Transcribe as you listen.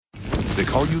They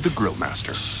call you the Grill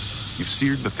Master. You've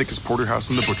seared the thickest porterhouse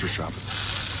in the butcher shop.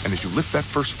 And as you lift that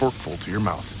first forkful to your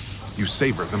mouth, you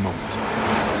savor the moment.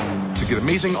 To get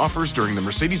amazing offers during the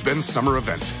Mercedes-Benz summer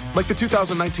event, like the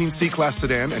 2019 C-Class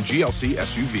sedan and GLC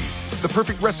SUV, the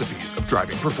perfect recipes of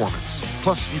driving performance.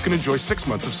 Plus, you can enjoy 6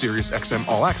 months of Sirius XM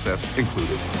All Access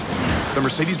included. The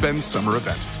Mercedes-Benz summer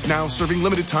event, now serving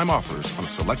limited time offers on a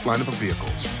select lineup of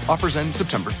vehicles. Offers end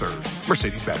September 3rd.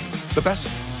 Mercedes-Benz, the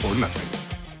best or nothing.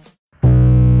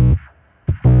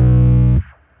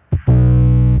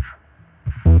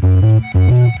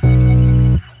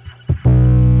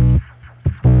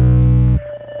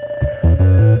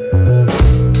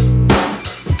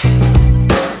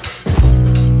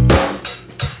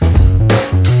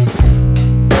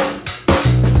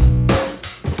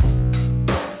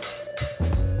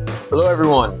 Hello,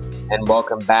 everyone, and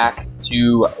welcome back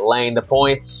to Laying the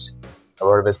Points, a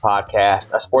RotoViz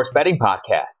podcast, a sports betting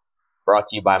podcast, brought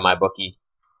to you by MyBookie.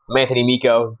 I'm Anthony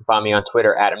Miko. You can find me on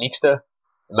Twitter at Amixta.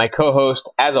 And my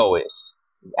co-host, as always,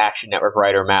 is Action Network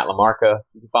writer Matt LaMarca.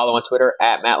 You can follow on Twitter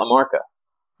at Matt LaMarca.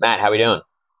 Matt, how we doing?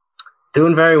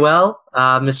 Doing very well,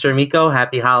 Mr. Miko.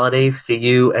 Happy holidays to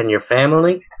you and your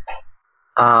family.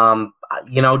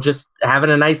 Just having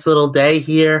a nice little day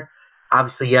here.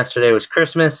 Obviously, yesterday was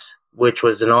Christmas, which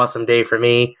was an awesome day for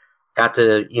me. Got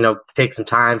to, take some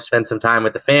time, spend some time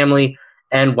with the family,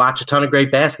 and watch a ton of great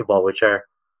basketball, which are,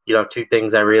 two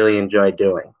things I really enjoy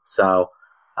doing. So,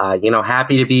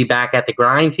 happy to be back at the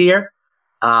grind here.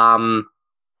 We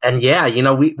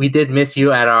did miss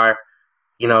you at our,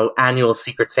 annual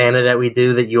Secret Santa that we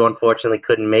do that you unfortunately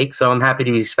couldn't make. So I'm happy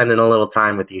to be spending a little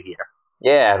time with you here.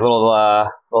 Yeah, a little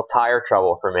tire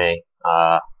trouble for me.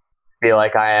 Feel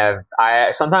like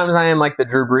sometimes I am like the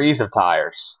Drew Brees of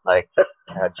tires, like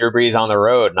Drew Brees on the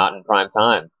road, not in prime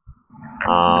time.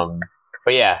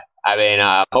 But yeah,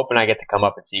 I'm hoping I get to come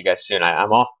up and see you guys soon.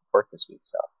 I'm off work this week,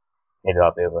 so maybe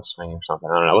I'll be able to swing or something.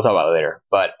 I don't know. We'll talk about it later.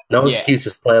 But no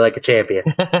excuses. Play like a champion.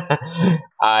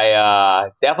 I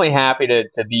definitely happy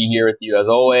to be here with you as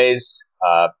always.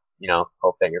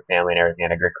 Hope that your family and everything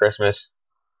had a great Christmas.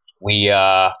 We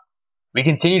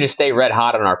continue to stay red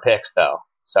hot on our picks though.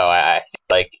 So I feel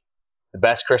like the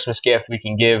best Christmas gift we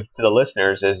can give to the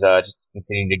listeners is just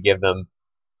continuing to give them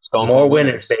more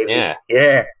winners, baby.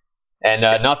 Yeah. And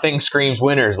nothing screams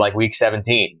winners like Week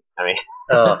 17. I mean,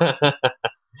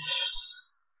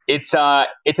 it's a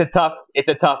tough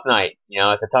night.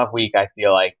 It's a tough week. I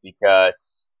feel like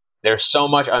because there's so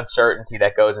much uncertainty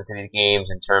that goes into these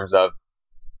games in terms of,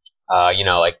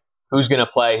 like who's going to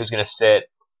play, who's going to sit.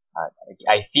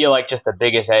 I feel like just the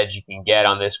biggest edge you can get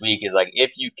on this week is like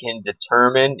if you can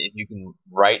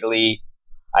rightly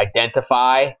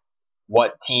identify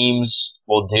what teams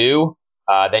will do,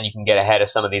 then you can get ahead of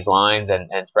some of these lines and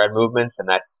spread movements, and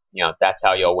that's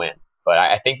how you'll win. But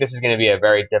I think this is going to be a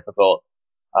very difficult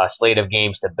slate of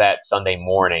games to bet Sunday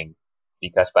morning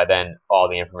because by then all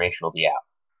the information will be out.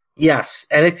 Yes,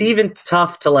 and it's even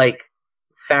tough to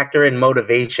factor in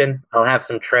motivation. I'll have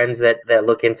some trends that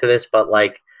look into this, but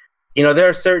there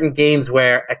are certain games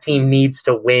where a team needs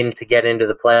to win to get into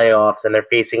the playoffs, and they're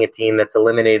facing a team that's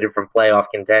eliminated from playoff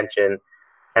contention.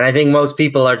 And I think most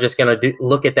people are just going to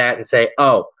look at that and say,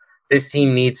 oh, this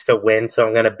team needs to win, so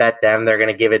I'm going to bet them. They're going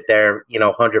to give it their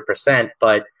 100%.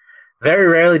 But very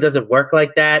rarely does it work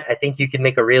like that. I think you can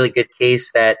make a really good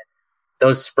case that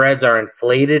those spreads are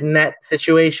inflated in that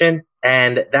situation.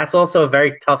 And that's also a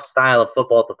very tough style of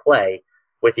football to play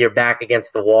with your back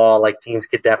against the wall. Like teams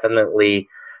could definitely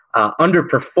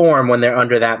underperform when they're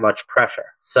under that much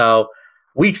pressure. So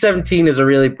Week 17 is a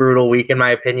really brutal week, in my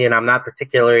opinion. I'm not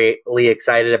particularly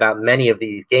excited about many of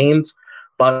these games,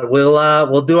 but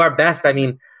we'll do our best. I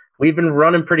mean, we've been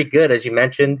running pretty good, as you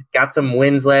mentioned. Got some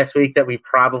wins last week that we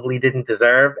probably didn't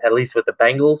deserve, at least with the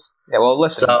Bengals. Yeah, well,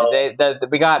 listen, they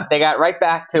got right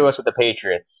back to us with the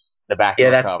Patriots, the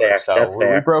backdoor that's cover. Fair. So that's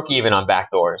fair. We broke even on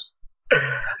backdoors.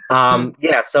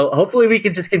 So hopefully we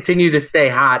can just continue to stay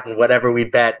hot, and whatever we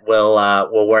bet will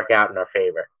work out in our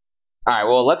favor. All right,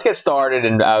 well, let's get started,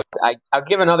 and I'll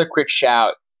give another quick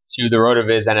shout to the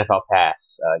RotoViz NFL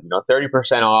Pass.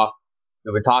 30% off.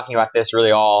 We've been talking about this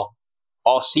really all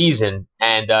season,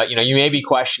 and you may be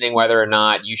questioning whether or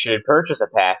not you should purchase a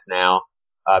pass now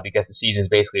because the season is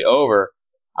basically over.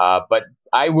 But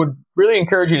I would really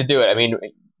encourage you to do it. I mean,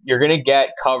 you're going to get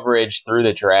coverage through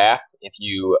the draft if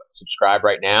you subscribe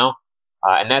right now.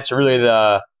 And that's really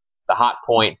the hot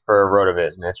point for RotoViz.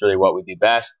 I mean, that's really what we do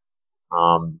best.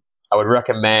 I would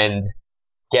recommend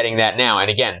getting that now.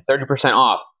 And again, 30%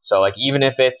 off. So even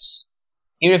if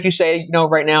you say,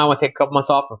 right now I want to take a couple months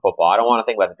off from football, I don't want to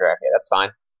think about the draft yet, that's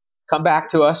fine. Come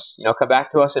back to us,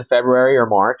 in February or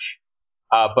March,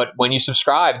 But when you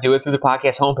subscribe, do it through the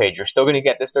podcast homepage. You're still going to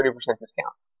get this 30%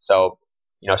 discount. So,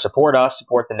 support us,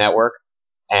 support the network,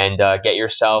 and get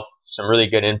yourself some really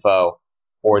good info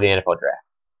for the NFL draft.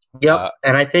 Yep.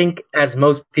 And I think, as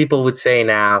most people would say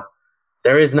now,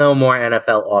 there is no more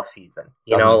NFL offseason.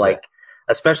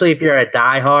 Especially if you're a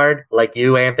diehard like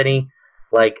you, Anthony,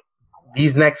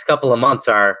 these next couple of months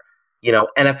are,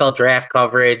 NFL draft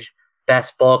coverage,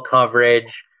 best ball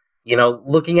coverage,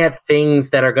 looking at things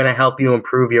that are going to help you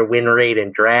improve your win rate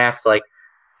in drafts.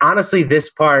 Honestly, this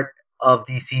part of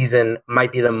the season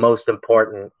might be the most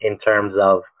important in terms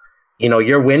of,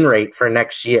 your win rate for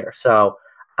next year. So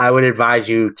I would advise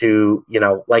you to,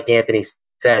 like Anthony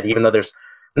said, even though there's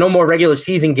no more regular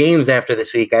season games after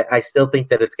this week, I still think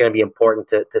that it's going to be important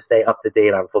to stay up to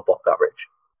date on football coverage.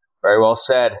 Very well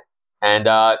said. And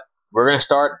we're going to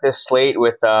start this slate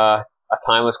with a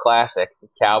timeless classic,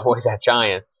 Cowboys at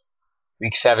Giants,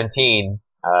 Week 17.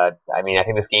 I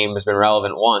think this game has been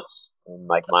relevant once in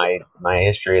my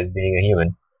history as being a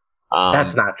human.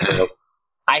 That's not true.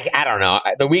 I don't know.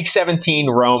 The Week 17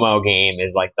 Romo game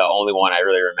is the only one I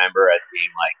really remember as being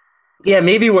Yeah,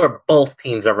 maybe where both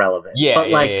teams are relevant. Yeah,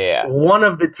 but one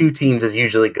of the two teams is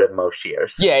usually good most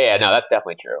years. Yeah, no, that's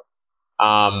definitely true.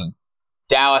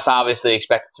 Dallas obviously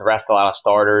expected to rest a lot of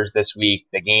starters this week.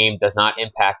 The game does not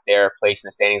impact their place in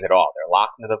the standings at all. They're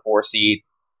locked into the 4 seed.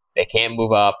 They can't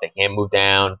move up. They can't move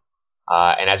down.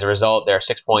 And as a result, they're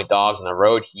 6-point dogs on the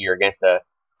road here against the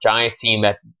Giants team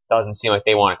that doesn't seem like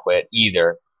they want to quit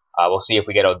either. We'll see if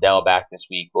we get Odell back this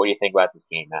week. What do you think about this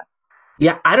game, Matt?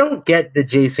 Yeah, I don't get the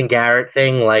Jason Garrett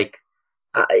thing.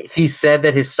 He said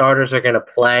that his starters are going to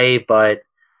play, but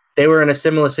they were in a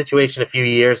similar situation a few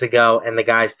years ago, and the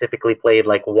guys typically played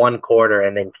one quarter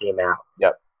and then came out.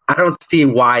 Yep. I don't see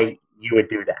why you would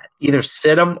do that. Either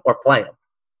sit them or play them.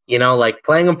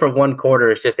 Playing them for one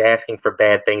quarter is just asking for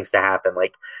bad things to happen.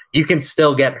 You can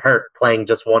still get hurt playing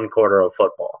just one quarter of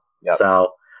football. Yep.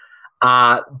 So,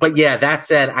 but yeah, that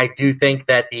said, I do think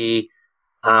that the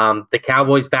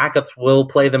Cowboys backups will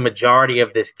play the majority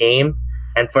of this game.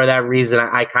 And for that reason,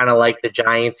 I kind of like the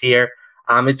Giants here.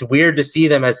 It's weird to see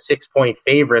them as 6-point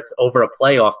favorites over a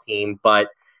playoff team. But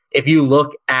if you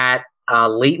look at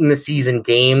late in the season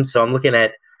games, so I'm looking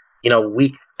at,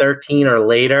 week 13 or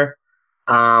later,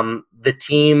 the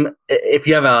team, if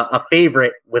you have a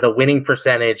favorite with a winning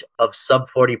percentage of sub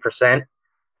 40%,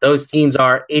 those teams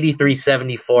are 83,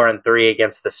 74, and 3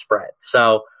 against the spread.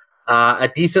 So a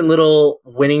decent little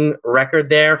winning record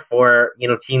there for,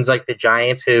 teams like the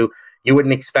Giants, who you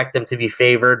wouldn't expect them to be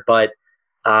favored, but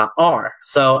are.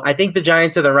 So I think the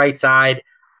Giants are the right side.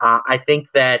 I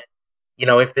think that,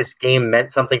 if this game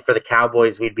meant something for the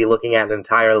Cowboys, we'd be looking at an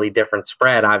entirely different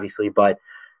spread, obviously. But,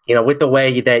 with the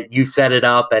way that you set it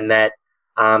up and that,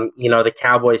 the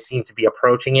Cowboys seem to be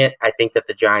approaching it, I think that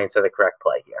the Giants are the correct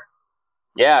play here.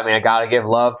 Yeah, I got to give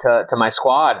love to my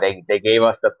squad. They gave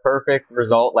us the perfect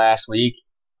result last week,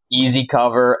 easy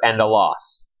cover and a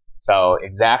loss. So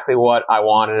exactly what I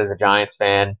wanted as a Giants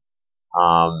fan.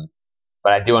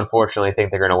 But I do unfortunately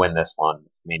think they're going to win this one.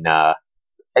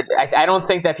 I don't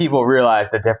think that people realize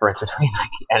the difference between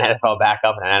an NFL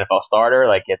backup and an NFL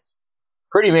starter. It's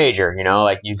pretty major,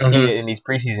 you see it in these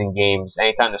preseason games.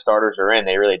 Anytime the starters are in,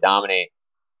 they really dominate.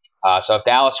 So if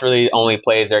Dallas really only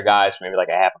plays their guys for maybe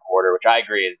a half a quarter, which I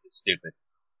agree is stupid,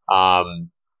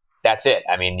 that's it.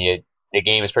 The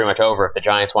game is pretty much over. If the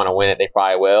Giants want to win it, they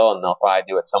probably will, and they'll probably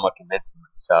do it somewhat convincingly.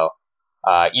 So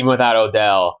even without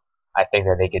Odell, I think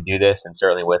that they could do this, and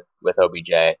certainly with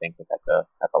OBJ, I think that that's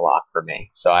a lock for me.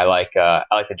 So I like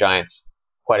the Giants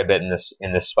quite a bit in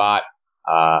this spot.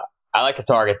 I like to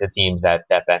target the teams that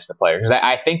bench the players, because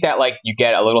I think that you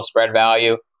get a little spread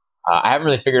value. I haven't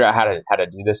really figured out how to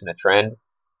do this in a trend,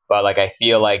 but I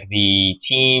feel like the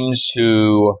teams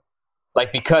who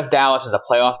because Dallas is a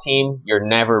playoff team, you're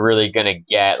never really gonna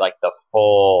get the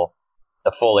full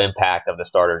impact of the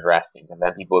starters resting, and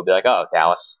then people would be like, oh,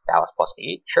 Dallas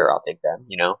 +8, sure, I'll take them,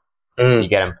 So you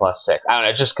get them +6. I don't know,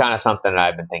 it's just kind of something that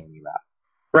I've been thinking about.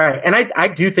 Right, and I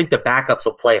do think the backups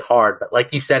will play hard, but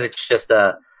like you said, it's just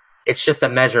a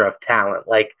measure of talent.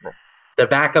 The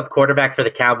backup quarterback for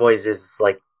the Cowboys is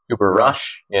Cooper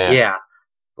Rush. Yeah.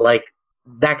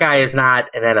 That guy is not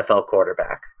an NFL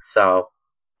quarterback. So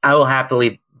I will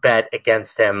happily bet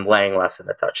against him laying less than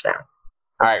a touchdown.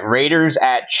 All right, Raiders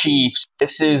at Chiefs.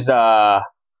 This is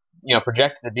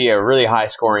projected to be a really high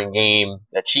scoring game.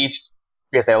 The Chiefs,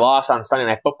 because they lost on Sunday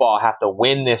Night Football, have to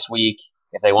win this week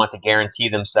if they want to guarantee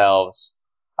themselves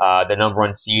the number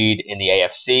 1 seed in the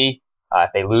AFC.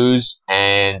 If they lose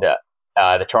and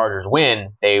the Chargers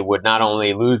win, they would not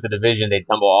only lose the division, they'd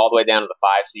tumble all the way down to the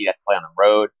 5 seed, have to play on the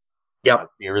road. Yep. It'd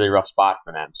be a really rough spot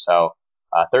for them. So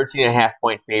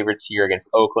 13.5-point favorites here against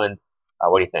Oakland.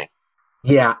 What do you think?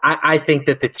 Yeah, I think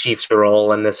that the Chiefs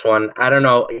roll in this one. I don't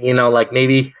know, like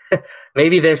maybe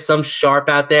there's some sharp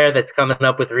out there that's coming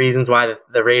up with reasons why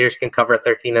the Raiders can cover a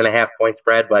 13.5-point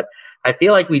spread, but I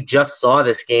feel like we just saw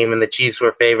this game and the Chiefs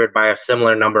were favored by a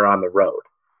similar number on the road.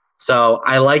 So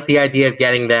I like the idea of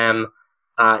getting them,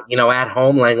 at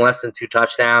home, laying less than 2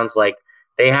 touchdowns. Like,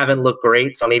 they haven't looked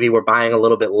great, so maybe we're buying a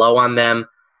little bit low on them.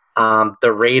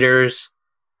 The Raiders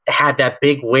had that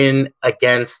big win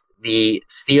against the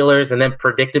Steelers and then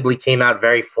predictably came out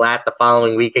very flat the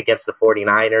following week against the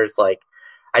 49ers. Like,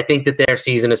 I think that their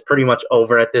season is pretty much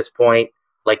over at this point.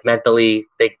 Like, mentally,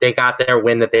 they got their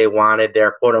win that they wanted,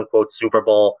 their quote-unquote Super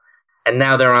Bowl, and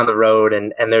now they're on the road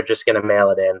and they're just going to mail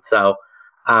it in. So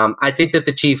I think that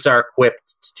the Chiefs are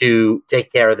equipped to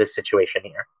take care of this situation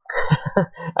here.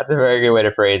 That's a very good way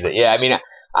to phrase it. Yeah, I mean,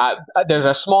 there's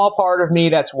a small part of me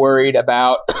that's worried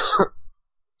about,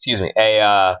 excuse me,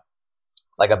 a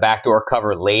backdoor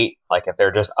cover late, like if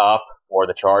they're just up or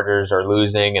the Chargers are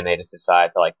losing and they just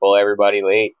decide to like pull everybody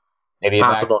late, maybe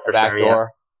possible for backdoor. sure,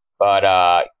 yeah.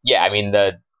 But yeah, I mean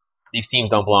these teams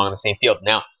don't belong on the same field.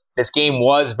 Now, this game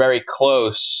was very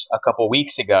close a couple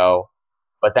weeks ago,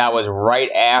 but that was right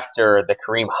after the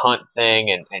Kareem Hunt thing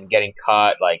and getting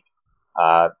cut. Like,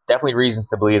 definitely reasons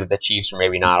to believe that the Chiefs are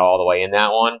maybe not all the way in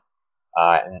that one.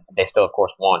 And they still, of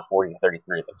course, won 40-33. That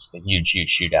was just a huge,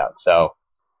 huge shootout. So,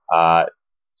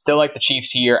 still like the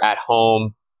Chiefs here at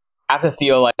home. I have to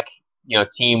feel like,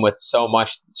 team with so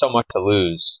much to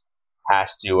lose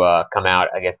has to come out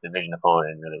against the division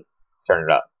opponent and really turn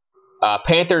it up.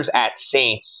 Panthers at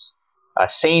Saints.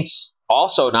 Saints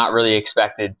also not really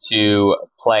expected to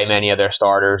play many of their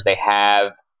starters. They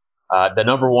have the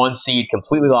number 1 seed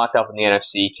completely locked up in the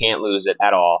NFC. Can't lose it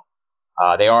at all.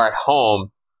 They are at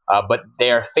home, but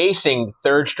they are facing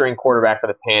third-string quarterback for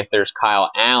the Panthers, Kyle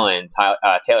Allen.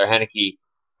 Taylor Heinicke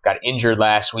got injured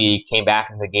last week, came back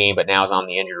into the game, but now is on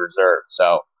the injured reserve.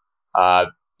 So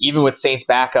even with Saints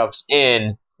backups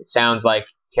in, it sounds like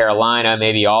Carolina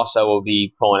maybe also will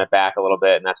be pulling it back a little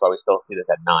bit, and that's why we still see this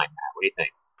at 9. Matt, what do you think?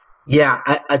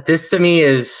 Yeah, this to me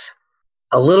is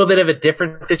a little bit of a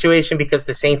different situation because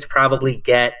the Saints probably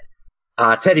get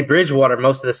Teddy Bridgewater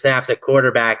most of the snaps at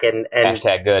quarterback, and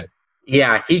hashtag good.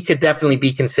 Yeah, he could definitely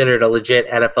be considered a legit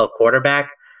NFL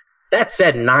quarterback. That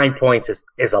said, 9 points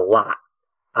is a lot.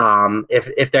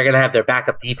 If they're going to have their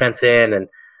backup defense in, and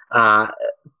I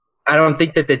don't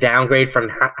think that the downgrade from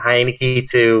Heinicke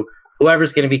to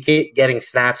whoever's going to be getting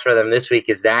snaps for them this week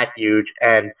is that huge.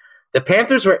 And the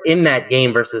Panthers were in that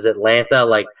game versus Atlanta.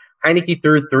 Like, Heinicke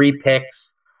threw 3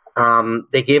 picks.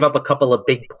 They gave up a couple of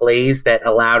big plays that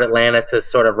allowed Atlanta to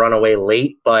sort of run away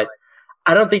late, but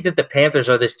I don't think that the Panthers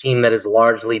are this team that is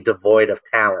largely devoid of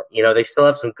talent. They still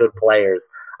have some good players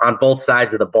on both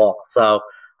sides of the ball. So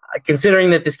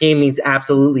considering that this game means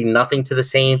absolutely nothing to the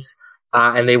Saints,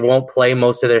 and they won't play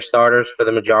most of their starters for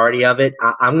the majority of it,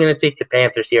 I'm going to take the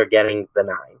Panthers here getting the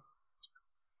 9.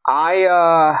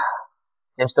 I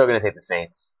am still going to take the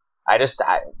Saints.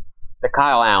 The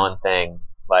Kyle Allen thing,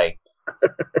 like...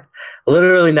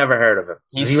 Literally never heard of him.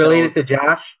 Is he related to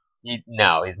Josh?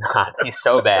 No, he's not. He's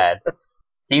so bad.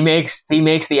 He makes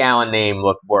the Allen name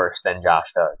look worse than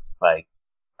Josh does. Like,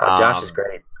 Josh is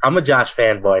great. I'm a Josh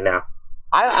fanboy now.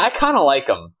 I kind of like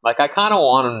him. Like, I kind of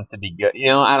want him to be good.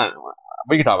 I don't know.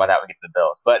 We can talk about that when we get to the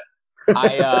Bills. But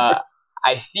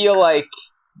I feel like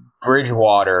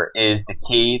Bridgewater is the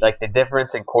key. Like, the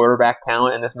difference in quarterback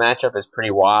talent in this matchup is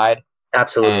pretty wide.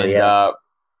 Absolutely, and, yeah.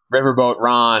 Riverboat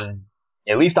Ron,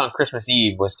 at least on Christmas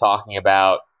Eve, was talking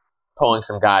about pulling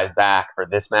some guys back for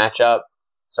this matchup.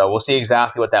 So we'll see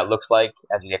exactly what that looks like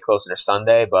as we get closer to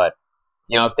Sunday. But,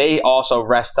 if they also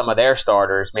rest some of their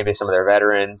starters, maybe some of their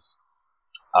veterans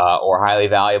or highly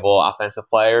valuable offensive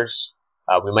players,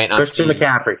 we might not Christian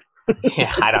McCaffrey.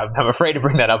 Yeah, I'm afraid to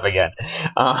bring that up again.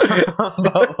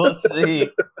 But we'll see.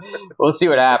 We'll see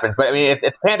what happens. But I mean, if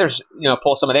the Panthers,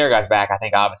 pull some of their guys back, I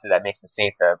think obviously that makes the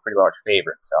Saints a pretty large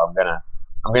favorite. So I'm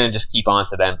gonna just keep on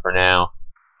to them for now,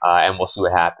 and we'll see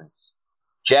what happens.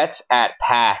 Jets at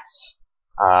Pats.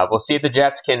 We'll see if the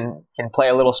Jets can play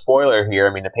a little spoiler here.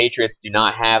 I mean, the Patriots do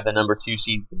not have the number 2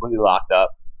 seed completely locked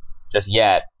up just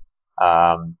yet.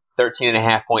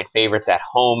 13.5-point favorites at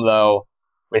home, though.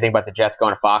 What do you think about the Jets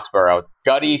going to Foxborough?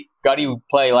 Gutty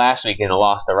play last week and a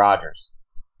loss to Rodgers.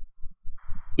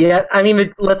 Yeah, I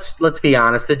mean, let's be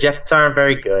honest. The Jets aren't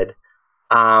very good.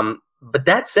 But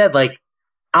that said, like,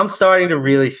 I'm starting to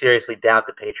really seriously doubt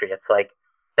the Patriots. Like,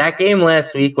 that game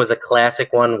last week was a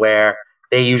classic one where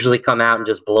they usually come out and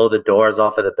just blow the doors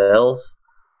off of the Bills.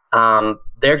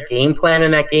 their game plan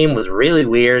in that game was really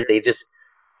weird. They just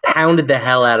pounded the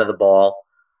hell out of the ball.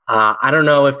 I don't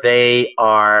know if they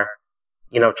are,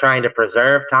 trying to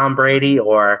preserve Tom Brady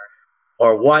or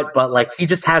what, but like he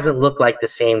just hasn't looked like the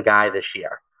same guy this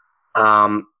year.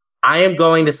 I am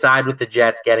going to side with the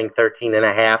Jets getting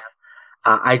 13.5.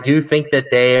 I do think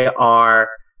that they are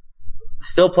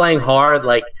still playing hard.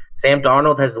 Like Sam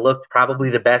Darnold has looked probably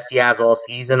the best he has all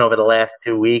season over the last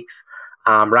 2 weeks.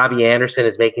 Robbie Anderson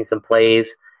is making some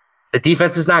plays. The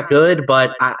defense is not good,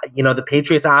 but the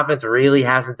Patriots offense really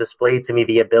hasn't displayed to me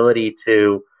the ability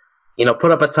to,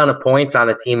 put up a ton of points on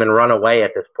a team and run away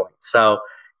at this point. So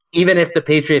even if the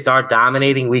Patriots are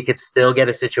dominating, we could still get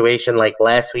a situation like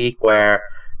last week where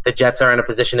the Jets are in a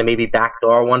position to maybe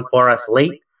backdoor one for us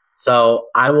late. So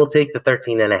I will take the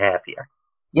 13.5 here.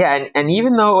 Yeah, and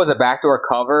even though it was a backdoor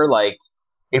cover, like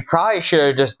it probably should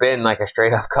have just been like a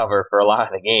straight up cover for a lot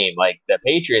of the game. Like the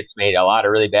Patriots made a lot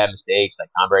of really bad mistakes. Like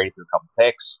Tom Brady threw a couple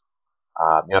picks.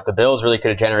 If the Bills really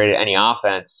could have generated any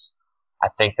offense, I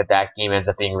think that game ends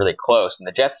up being really close. And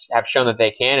the Jets have shown that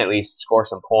they can at least score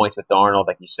some points with Darnold,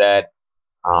 like you said.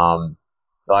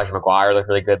 Elijah McGuire looked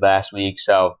really good last week.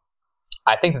 So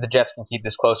I think that the Jets can keep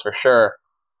this close for sure.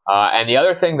 And the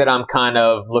other thing that I'm kind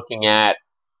of looking at,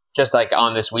 just like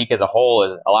on this week as a whole,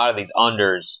 is a lot of these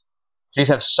unders. These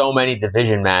have so many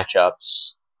division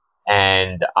matchups,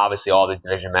 and obviously all these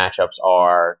division matchups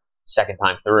are second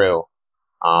time through.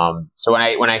 So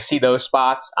when I see those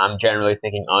spots, I'm generally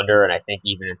thinking under, and I think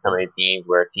even in some of these games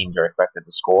where teams are expected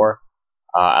to score,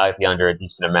 I like the under a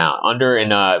decent amount. Under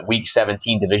in Week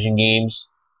 17 division games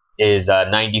is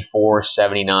 94,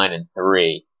 79, and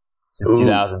 3 since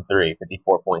 2003,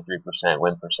 54.3%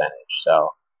 win percentage. So,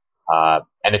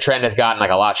 and the trend has gotten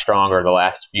like a lot stronger the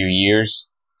last few years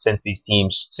since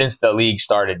the league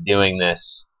started doing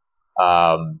this.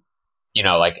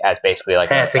 Like as basically like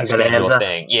a scheduled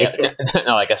thing. Yeah,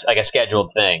 no, like a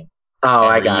scheduled thing. Oh,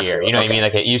 I got you. You know what I mean?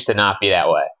 Like it used to not be that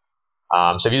way.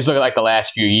 So if you just look at like the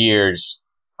last few years,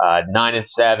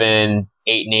 9-7,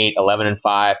 8-8,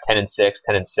 11-5, 10-6,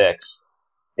 10-6,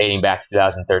 dating back to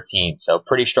 2013. So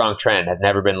pretty strong trend. Has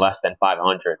never been less than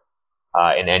 500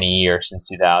 in any year since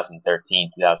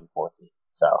 2013, 2014.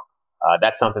 So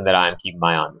that's something that I'm keeping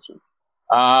my eye on this week.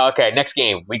 Okay, next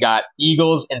game. We got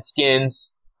Eagles and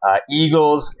Skins.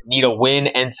 Eagles need a win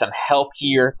and some help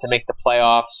here to make the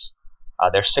playoffs.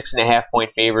 They're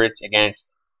 6.5-point favorites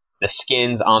against the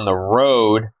Skins on the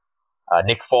road.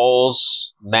 Nick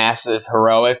Foles, massive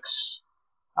heroics.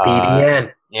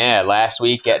 BDN. Yeah, last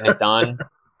week getting it done.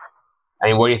 I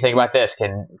mean, what do you think about this?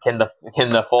 Can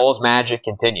the Foles magic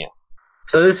continue?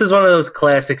 So this is one of those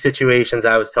classic situations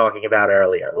I was talking about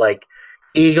earlier. Like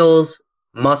Eagles,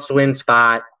 must-win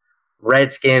spot.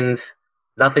 Redskins,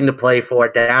 nothing to play for,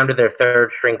 down to their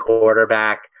third-string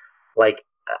quarterback. Like,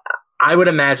 I would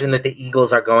imagine that the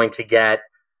Eagles are going to get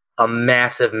a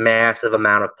massive, massive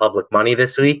amount of public money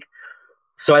this week.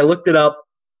 So I looked it up.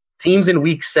 Teams in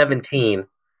Week 17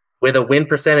 with a win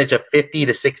percentage of 50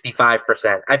 to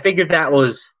 65%. I figured that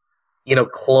was,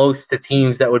 close to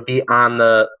teams that would be on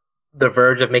the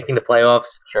verge of making the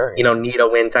playoffs. Sure. Need a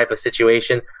win type of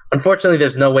situation. Unfortunately,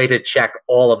 there's no way to check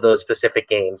all of those specific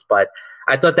games, but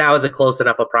I thought that was a close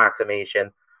enough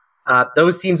approximation.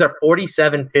 Those teams are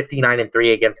 47, 59, and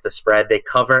 3 against the spread. They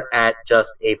cover at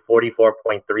just a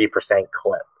 44.3%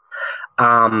 clip.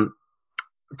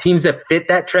 Teams that fit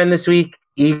that trend this week: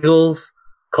 Eagles,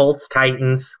 Colts,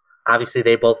 Titans. Obviously,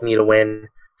 they both need a win.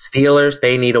 Steelers,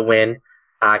 they need a win.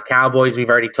 Cowboys, we've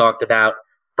already talked about.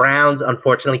 Browns,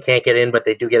 unfortunately, can't get in, but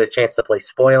they do get a chance to play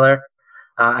spoiler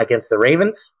against the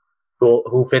Ravens,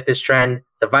 who fit this trend.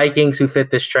 The Vikings, who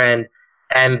fit this trend.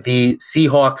 And the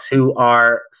Seahawks, who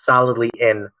are solidly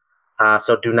in,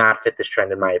 so do not fit this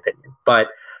trend, in my opinion. But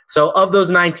so of those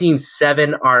 9 teams,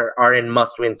 7 are in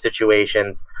must-win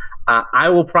situations. I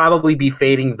will probably be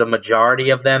fading the majority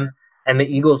of them, and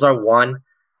the Eagles are 1.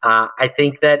 I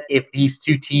think that if these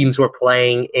two teams were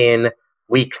playing in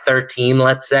Week 13,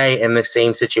 let's say, in the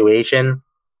same situation,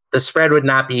 the spread would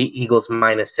not be Eagles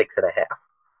minus 6.5.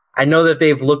 I know that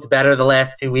they've looked better the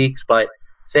last 2 weeks, but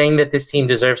saying that this team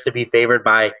deserves to be favored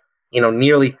by,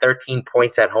 nearly 13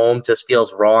 points at home just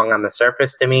feels wrong on the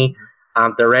surface to me.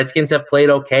 The Redskins have played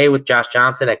okay with Josh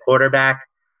Johnson at quarterback.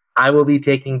 I will be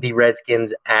taking the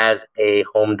Redskins as a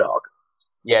home dog.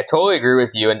 Yeah, totally agree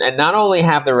with you. And not only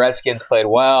have the Redskins played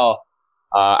well,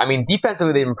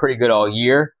 defensively they've been pretty good all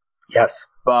year. Yes.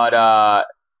 But,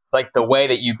 like the way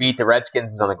that you beat the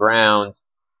Redskins is on the ground,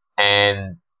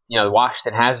 and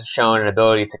Washington has shown an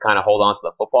ability to kind of hold on to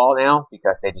the football now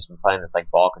because they've just been playing this like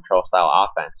ball control style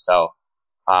offense. So,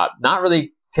 not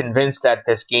really convinced that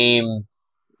this game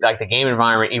like the game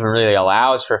environment even really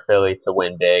allows for Philly to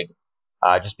win big,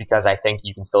 just because I think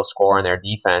you can still score on their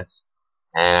defense,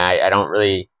 and I don't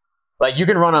really like you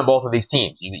can run on both of these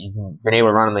teams. You've been able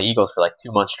to run on the Eagles for like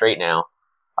 2 months straight now,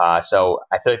 so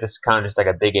I feel like this is kind of just like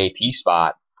a big AP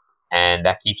spot, and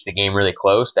that keeps the game really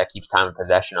close. That keeps time of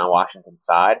possession on Washington's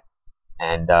side,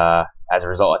 and as a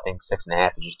result, I think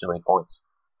 6.5 is just too many points.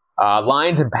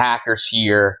 Lions and Packers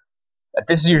here.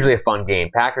 This is usually a fun game.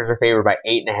 Packers are favored by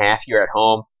 8.5 here at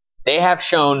home. They have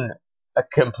shown a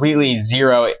completely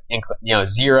zero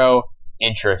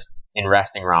interest in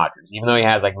resting Rodgers, even though he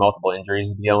has like multiple injuries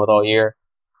he's been dealing with all year.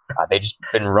 They just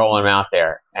been rolling him out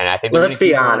there, and I think let's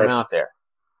be honest. Out there.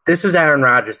 This is Aaron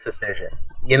Rodgers' decision.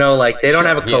 They don't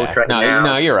have a coach right now.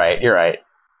 No, you're right.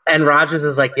 And Rodgers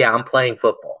is like, yeah, I'm playing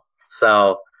football.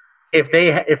 So if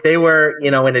they were,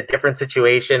 in a different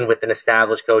situation with an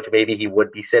established coach, maybe he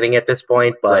would be sitting at this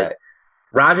point. But right.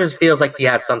 Rodgers feels like he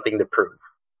has something to prove.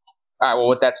 All right. Well,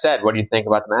 with that said, what do you think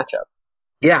about the matchup?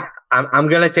 Yeah, I'm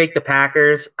going to take the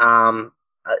Packers.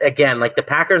 Again, like the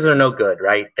Packers are no good,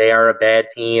 right? They are a bad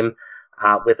team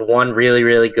with one really,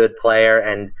 really good player.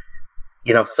 And,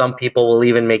 some people will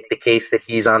even make the case that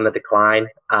he's on the decline.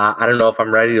 I don't know if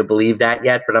I'm ready to believe that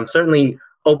yet, but I'm certainly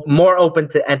more open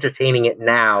to entertaining it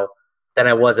now than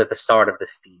I was at the start of the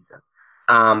season.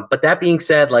 But that being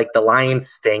said, like the Lions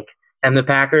stink and the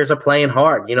Packers are playing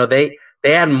hard. They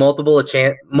had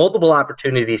multiple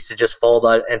opportunities to just fold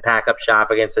and pack up shop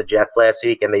against the Jets last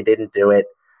week, and they didn't do it.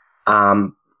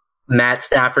 Matt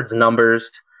Stafford's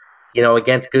numbers,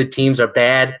 against good teams are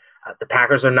bad. The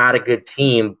Packers are not a good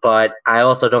team, but I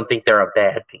also don't think they're a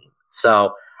bad team.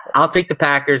 So I'll take the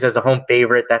Packers as a home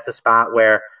favorite. That's a spot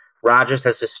where Rodgers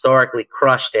has historically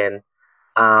crushed in.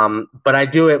 But I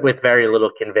do it with very little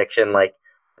conviction. Like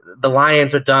the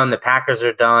Lions are done. The Packers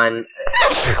are done.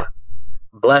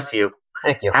 Bless you.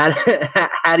 Thank you.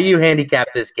 How do you handicap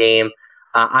this game?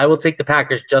 I will take the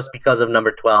Packers just because of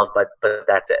number 12, but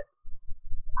that's it.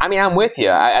 I mean, I'm with you.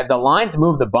 The line's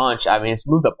moved a bunch. I mean, it's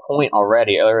moved a point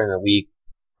already earlier in the week.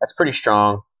 That's pretty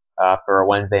strong for a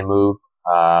Wednesday move.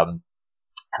 And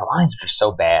the Lions are just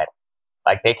so bad.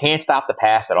 Like, they can't stop the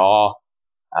pass at all.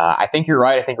 I think you're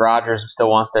right. I think Rodgers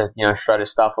still wants to, strut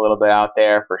his stuff a little bit out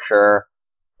there for sure.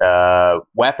 The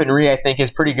weaponry, I think, is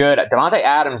pretty good. Davante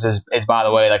Adams is by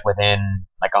the way, like within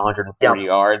like 140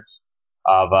 yards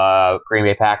of Green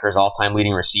Bay Packers' all-time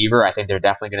leading receiver. I think they're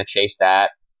definitely going to chase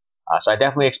that. So I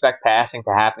definitely expect passing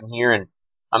to happen here. And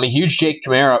I'm a huge Jake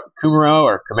Camaro.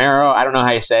 I don't know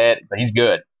how you say it, but he's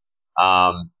good.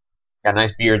 Got a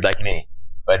nice beard like me.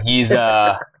 But he's he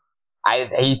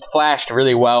flashed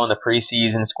really well in the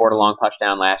preseason, scored a long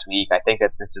touchdown last week. I think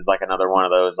that this is like another one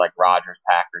of those like Rodgers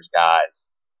Packers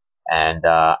guys. And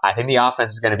I think the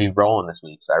offense is going to be rolling this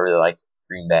week, so I really like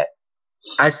Green Bay.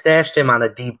 I stashed him on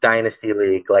a deep dynasty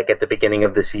league like at the beginning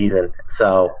of the season,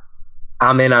 so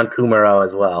I'm in on Kumaro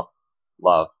as well.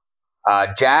 Love.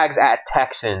 Jags at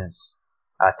Texans.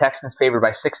 Texans favored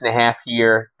by 6.5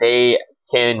 here. They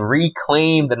can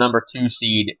reclaim the number 2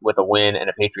 seed with a win and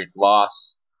a Patriots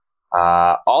loss.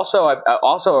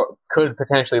 Also could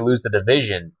potentially lose the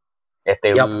division if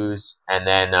they lose, and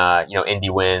then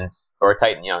Indy wins, or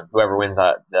Titan, whoever wins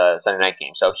the Sunday night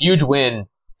game. So huge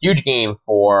game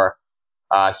for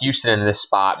Houston in this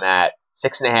spot, Matt.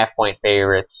 6.5 point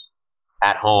favorites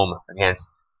at home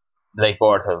against Blake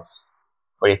Bortles.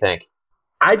 What do you think?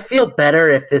 I'd feel better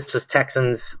if this was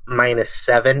Texans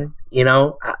 -7,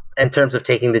 in terms of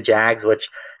taking the Jags, which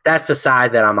that's the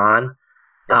side that I'm on.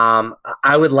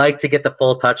 I would like to get the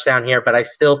full touchdown here, but I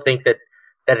still think that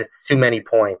it's too many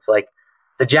points. Like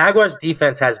the Jaguars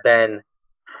defense has been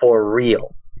for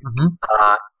real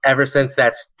ever since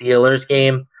that Steelers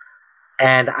game.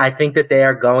 And I think that they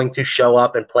are going to show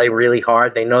up and play really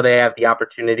hard. They know they have the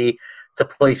opportunity to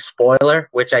play spoiler,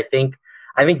 which I think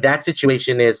that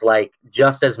situation is like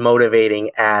just as motivating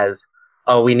as,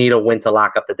 we need a win to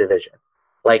lock up the division.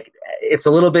 Like it's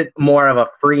a little bit more of a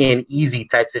free and easy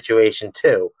type situation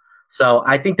too. So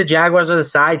I think the Jaguars are the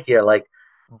side here. Like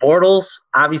Bortles,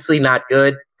 obviously not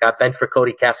good. Got benched for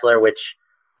Cody Kessler, which,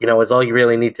 is all you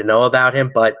really need to know about him.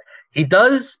 But he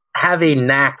does have a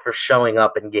knack for showing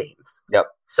up in games. Yep.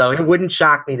 So it wouldn't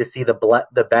shock me to see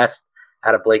the best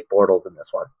out of Blake Bortles in this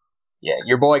one. Yeah,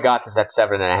 your boy got this at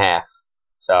 7.5.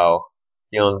 So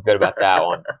feeling good about that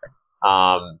one.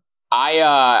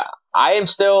 I am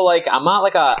still like, I'm not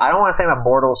like I don't want to say I'm a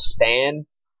Bortles stan,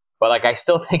 but like I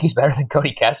still think he's better than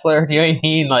Cody Kessler. Do you know what I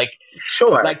mean? Like,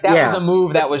 sure. Like that was a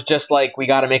move that was just like, we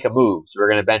got to make a move, so we're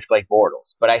going to bench Blake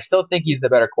Bortles. But I still think he's the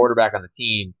better quarterback on the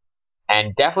team,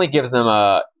 and definitely gives them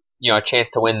a chance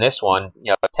to win this one.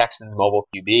 Texans mobile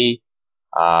QB.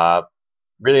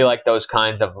 really like those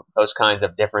kinds of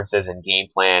differences in game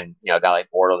plan. You know, a guy like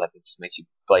Bortles, I think, just makes you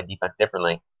play defense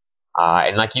differently.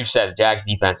 And like you said, the Jags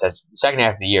defense has the second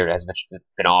half of the year has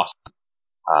been awesome.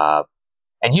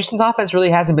 And Houston's offense really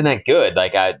hasn't been that good.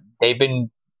 Like they've been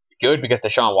good because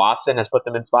Deshaun Watson has put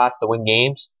them in spots to win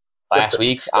games. Last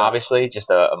week, obviously, just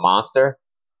a monster.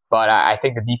 But I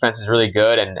think the defense is really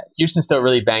good, and Houston's still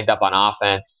really banged up on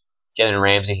offense. Jalen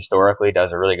Ramsey historically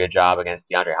does a really good job against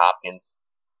DeAndre Hopkins.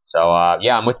 So,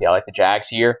 yeah, I'm with you. I like the Jags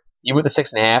here. Even with the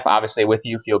 6.5, obviously with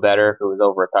you, feel better if it was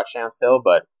over a touchdown still,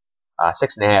 but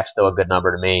 6.5 still a good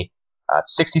number to me.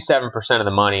 67% of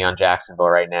the money on Jacksonville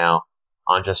right now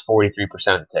on just 43%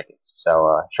 of the tickets.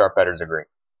 So, sharp bettors agree.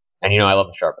 And, I love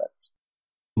the sharp bettors.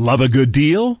 Love a good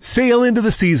deal? Sail into the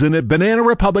season at Banana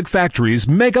Republic Factory's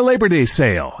Mega Labor Day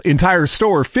Sale. Entire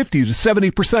store 50 to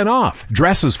 70% off.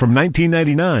 Dresses from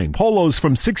 $19.99. Polos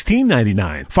from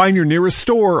 $16.99. Find your nearest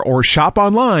store or shop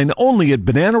online only at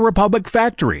Banana Republic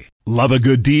Factory. Love a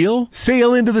good deal?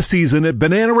 Sail into the season at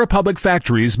Banana Republic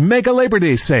Factory's Mega Labor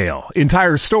Day Sale.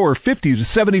 Entire store 50 to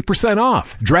 70%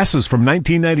 off. Dresses from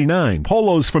 $19.99.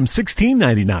 Polos from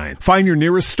 $16.99. Find your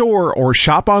nearest store or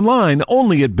shop online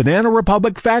only at Banana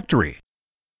Republic Factory.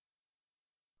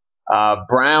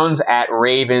 Browns at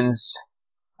Ravens.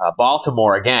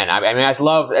 Baltimore again. I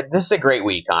love this is a great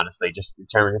week, honestly, just in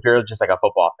terms if you're just like a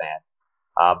football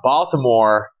fan.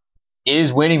 Baltimore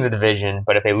is winning the division,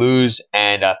 but if they lose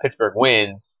and Pittsburgh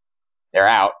wins, they're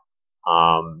out.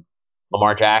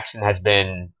 Lamar Jackson has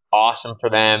been awesome for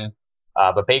them,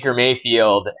 but Baker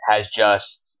Mayfield has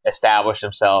just established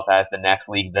himself as the next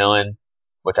league villain,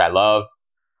 which I love.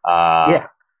 Yeah.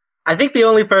 I think the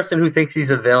only person who thinks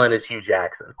he's a villain is Hugh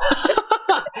Jackson.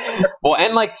 Well,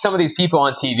 and like some of these people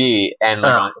on TV and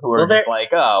who are just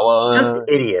like, just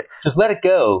idiots. Just let it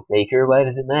go, Baker. Why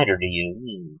does it matter to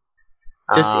you?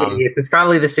 Just idiots. It's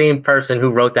probably the same person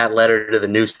who wrote that letter to the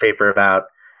newspaper about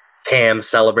Cam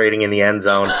celebrating in the end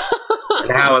zone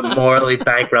and how it morally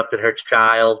bankrupted her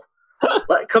child.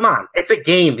 Come on. It's a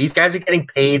game. These guys are getting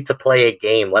paid to play a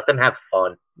game. Let them have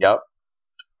fun. Yep.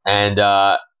 And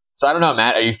so I don't know,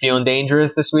 Matt. Are you feeling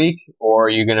dangerous this week, or are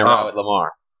you going to ride with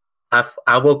Lamar?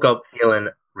 I woke up feeling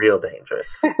real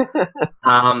dangerous.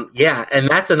 Yeah, and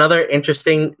that's another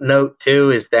interesting note,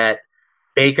 too, is that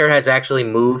Baker has actually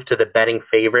moved to the betting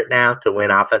favorite now to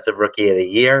win Offensive Rookie of the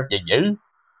Year. Yeah.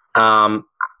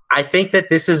 I think that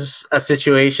this is a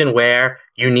situation where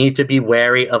you need to be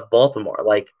wary of Baltimore.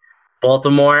 Like,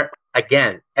 Baltimore,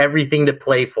 again, everything to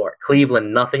play for.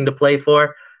 Cleveland, nothing to play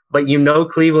for. But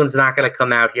Cleveland's not going to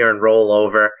come out here and roll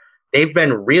over. They've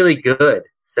been really good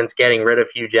since getting rid of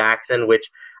Hugh Jackson, which,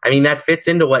 that fits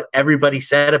into what everybody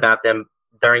said about them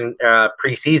during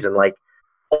preseason. Like,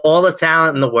 all the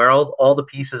talent in the world, all the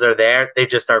pieces are there. They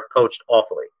just are coached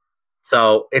awfully.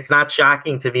 So it's not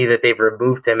shocking to me that they've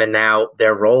removed him and now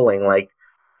they're rolling. Like,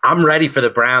 I'm ready for the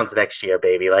Browns next year,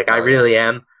 baby. Like, I really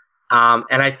am.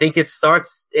 And I think it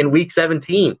starts in week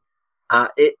 17.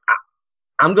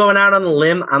 I'm going out on a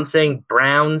limb. I'm saying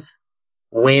Browns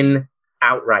win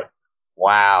outright.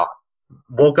 Wow.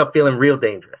 Woke up feeling real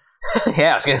dangerous.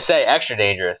 Yeah, I was going to say extra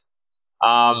dangerous.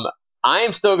 I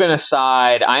am still going to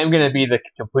side. I am going to be the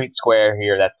complete square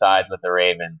here that sides with the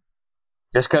Ravens,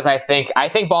 just because I think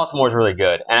Baltimore's really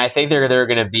good, and I think they're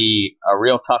going to be a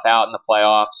real tough out in the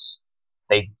playoffs.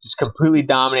 They just completely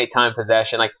dominate time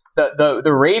possession. Like the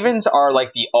Ravens are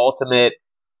like the ultimate,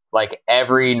 like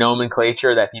every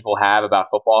nomenclature that people have about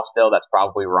football still that's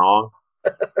probably wrong,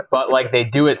 but like they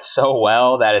do it so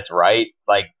well that it's right.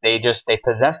 Like they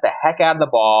possess the heck out of the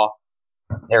ball.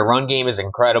 Their run game is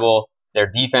incredible. Their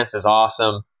defense is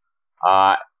awesome,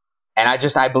 and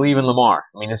I believe in Lamar.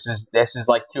 This is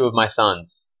like two of my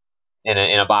sons in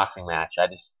a boxing match.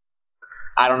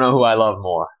 I don't know who I love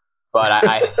more, but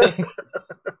I think,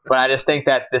 but I just think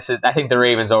that I think the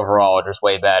Ravens overall are just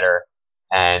way better,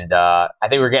 and I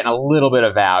think we're getting a little bit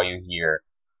of value here,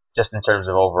 just in terms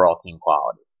of overall team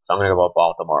quality. So I'm going to go with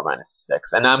Baltimore -6,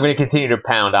 and I'm going to continue to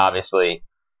pound, obviously,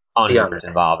 unders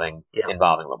involving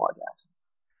Lamar Jackson.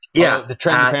 Yeah, although the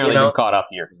trend's apparently been caught up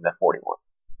here because it's at 41.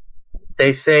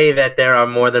 They say that there are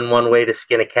more than one way to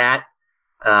skin a cat.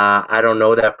 I don't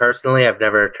know that personally. I've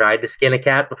never tried to skin a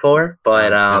cat before,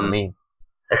 but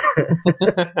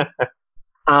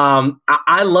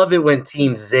I love it when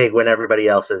teams zig when everybody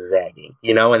else is zagging,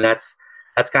 and that's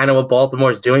kind of what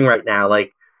Baltimore's doing right now.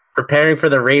 Like, preparing for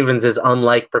the Ravens is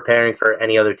unlike preparing for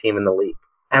any other team in the league.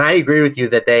 And I agree with you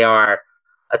that they are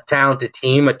a talented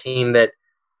team, a team that,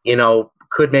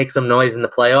 could make some noise in the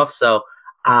playoffs. So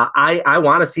I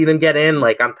want to see them get in.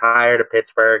 Like, I'm tired of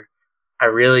Pittsburgh. I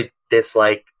really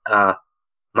dislike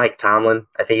Mike Tomlin.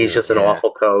 I think he's just an Yeah.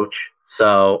 awful coach.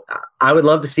 So I would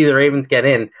love to see the Ravens get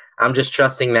in. I'm just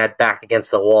trusting that back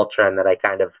against the wall trend that I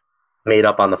kind of made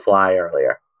up on the fly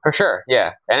earlier. For sure,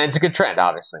 yeah. And it's a good trend,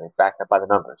 obviously. It's backed up by the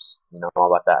numbers. You know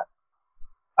all about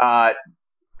that.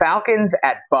 Falcons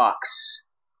at Bucks.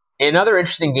 Another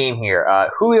interesting game here.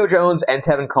 Julio Jones and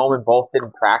Tevin Coleman both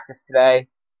didn't practice today.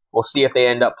 We'll see if they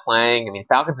end up playing. I mean,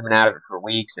 Falcons have been out of it for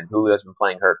weeks, and Julio's been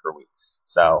playing hurt for weeks.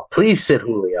 So Please sit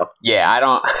Julio. yeah,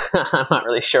 I'm not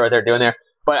really sure what they're doing there.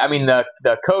 But I mean, the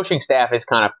coaching staff is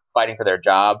kind of fighting for their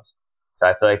jobs. So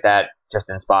I feel like that just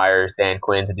inspires Dan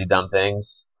Quinn to do dumb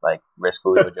things like risk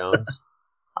Julio Jones.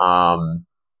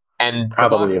 And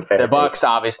Probably a fair the Bucks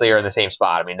obviously are in the same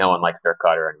spot. I mean, no one likes Dirk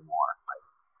Cutter anymore.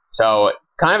 So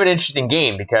kind of an interesting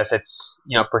game because it's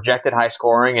projected high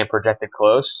scoring and projected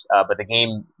close, but the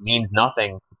game means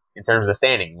nothing in terms of the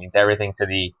standing. It means everything to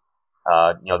the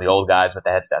the old guys with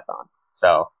the headsets on.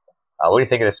 So what do you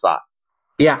think of this spot?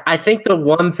 Yeah, I think the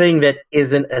one thing that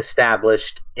isn't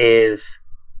established is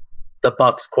the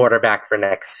Bucks quarterback for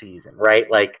next season, right?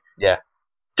 Like, Yeah.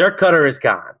 Dirk Cutter is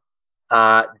gone.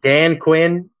 Dan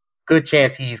Quinn, good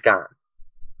chance he's gone.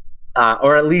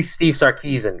 Or at least Steve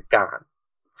Sarkisian gone.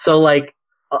 So, like,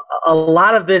 a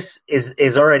lot of this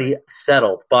is already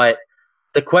settled. But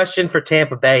the question for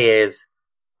Tampa Bay is,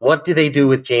 what do they do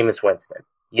with Jameis Winston?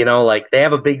 Like, they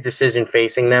have a big decision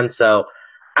facing them. So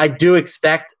I do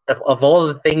expect, of all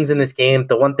the things in this game,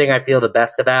 the one thing I feel the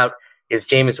best about is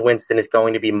Jameis Winston is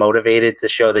going to be motivated to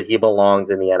show that he belongs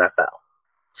in the NFL.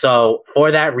 So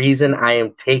for that reason, I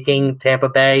am taking Tampa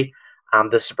Bay.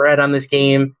 The spread on this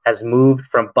game has moved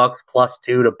from Bucks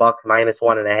 +2 to Bucks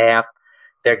 -1.5.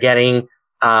 They're getting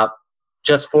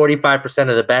just 45%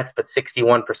 of the bets, but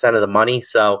 61% of the money.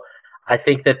 So I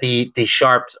think that the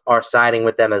sharps are siding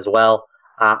with them as well.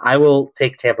 I will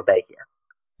take Tampa Bay here.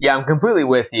 Yeah, I'm completely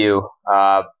with you.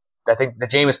 I think the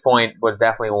Jameis point was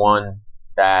definitely one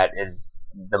that is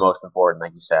the most important,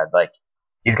 like you said. Like,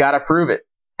 he's got to prove it.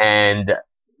 And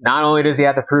not only does he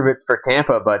have to prove it for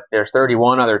Tampa, but there's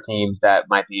 31 other teams that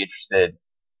might be interested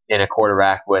in a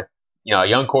quarterback with, a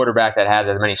young quarterback that has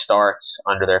as many starts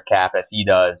under their cap as he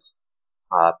does.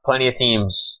 Plenty of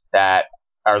teams that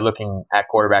are looking at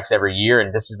quarterbacks every year,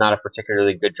 and this is not a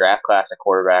particularly good draft class at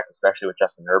quarterback, especially with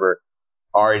Justin Herbert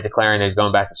already declaring that he's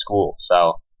going back to school.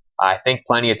 So I think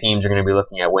plenty of teams are going to be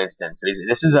looking at Winston. So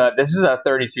this is a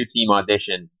 32 team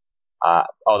audition.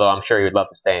 Although I'm sure he would love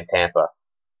to stay in Tampa.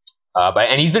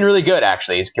 And he's been really good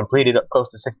actually. He's completed close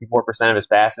to 64% of his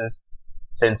passes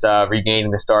since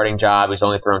regaining the starting job. He's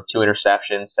only thrown 2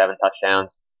 interceptions, 7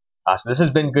 touchdowns. So this has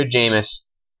been good, Jameis.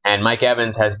 And Mike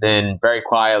Evans has been very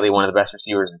quietly one of the best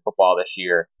receivers in football this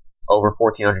year. Over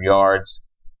 1,400 yards,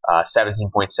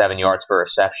 17.7 yards per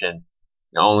reception.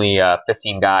 Only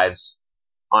 15 guys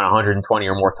on 120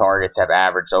 or more targets have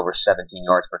averaged over 17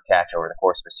 yards per catch over the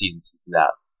course of a season since 2000.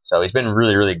 So he's been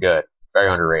really, really good. Very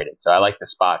underrated. So I like the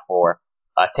spot for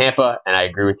Tampa, and I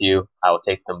agree with you. I will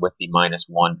take them with the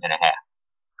 -1.5.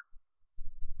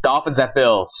 Dolphins at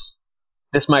Bills.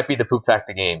 This might be the poop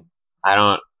factor game.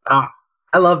 I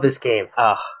love this game.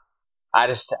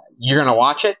 You're going to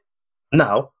watch it?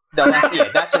 No. No,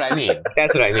 that's what I mean.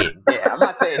 That's what I mean. Yeah, I'm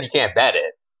not saying you can't bet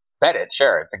it. Bet it,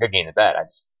 sure. It's a good game to bet.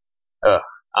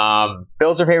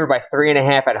 Bills are favored by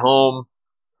 3.5 at home.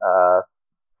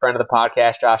 Friend of the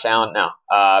podcast, Josh Allen. No,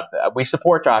 we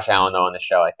support Josh Allen though on the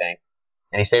show, I think,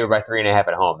 and he's favored by 3.5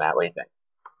 at home. Matt, what do you think?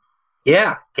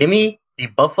 Yeah, give me the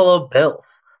Buffalo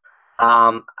Bills.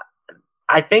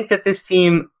 I think that this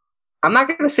team, I'm not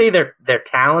going to say they're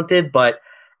talented, but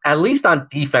at least on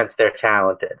defense they're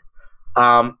talented.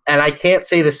 And I can't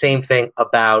say the same thing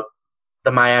about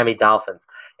the Miami Dolphins.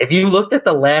 If you looked at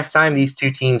the last time these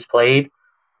two teams played,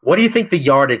 what do you think the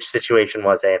yardage situation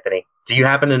was, Anthony? Do you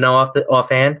happen to know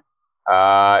offhand?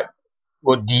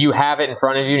 Well, do you have it in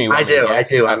front of you? I do.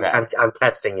 Okay. I'm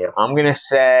testing you. I'm gonna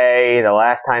say the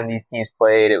last time these teams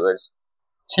played, it was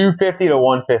 250 to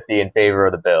 150 in favor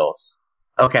of the Bills.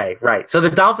 Okay, right. So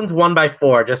the Dolphins won by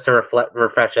 4, just to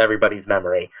refresh everybody's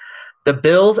memory. The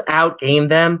Bills outgained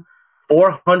them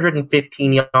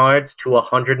 415 yards to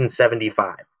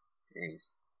 175.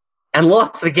 Jeez. And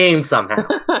lost the game somehow.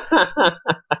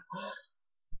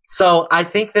 So I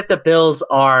think that the Bills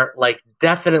are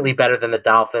definitely better than the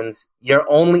Dolphins.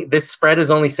 This spread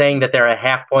is only saying that they're a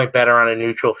half point better on a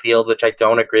neutral field, which I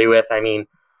don't agree with. I mean,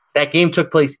 that game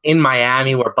took place in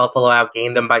Miami where Buffalo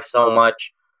outgained them by so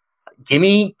much. Give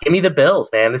me the Bills,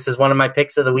 man. This is one of my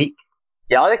picks of the week.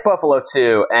 Yeah, I like Buffalo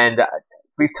too. And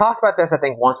we've talked about this, I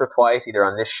think, once or twice, either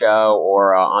on this show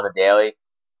or on the Daily.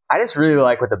 I just really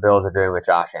like what the Bills are doing with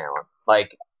Josh Allen.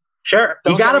 Sure,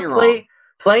 you gotta play.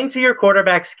 playing to your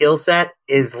quarterback skill set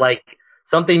is like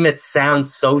something that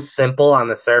sounds so simple on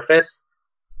the surface,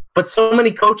 but so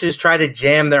many coaches try to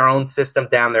jam their own system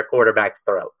down their quarterback's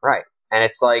throat. Right. And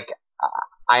it's like,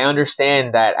 I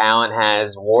understand that Allen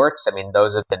has warts. I mean,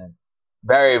 those have been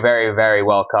very, very, very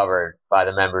well covered by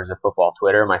the members of football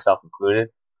Twitter, myself included.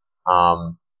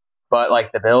 But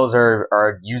like the Bills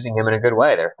are using him in a good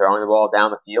way. They're throwing the ball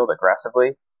down the field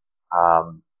aggressively.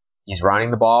 He's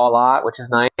running the ball a lot, which is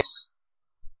nice.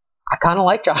 I kind of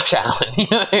like Josh Allen.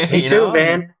 Me too,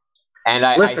 man. And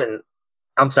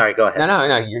I'm sorry. Go ahead.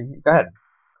 No. You go ahead.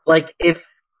 Like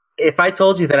if I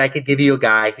told you that I could give you a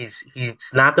guy,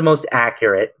 he's not the most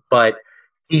accurate, but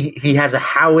he has a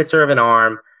howitzer of an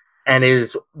arm and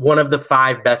is one of the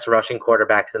 5 best rushing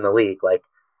quarterbacks in the league. Like,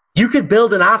 you could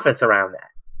build an offense around that.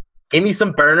 Give me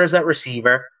some burners at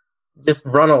receiver, just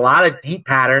run a lot of deep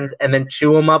patterns, and then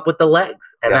chew them up with the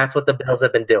legs. And that's what the Bills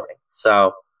have been doing.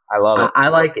 So I love it. I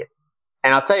like it.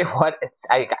 And I'll tell you what,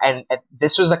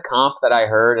 this was a comp that I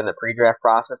heard in the pre-draft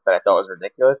process that I thought was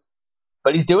ridiculous.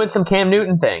 But he's doing some Cam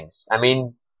Newton things. I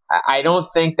mean, I don't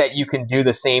think that you can do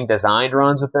the same designed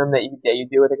runs with him that you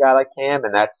do with a guy like Cam,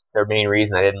 and that's the main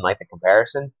reason I didn't like the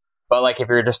comparison. But like, if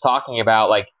you're just talking about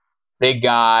like big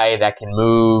guy that can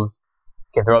move,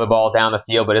 can throw the ball down the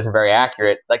field but isn't very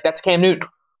accurate, like that's Cam Newton.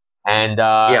 And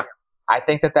I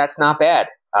think that that's not bad.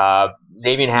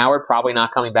 Xavier Howard probably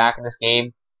not coming back in this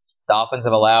game. Dolphins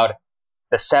have allowed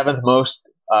the 7th most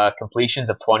completions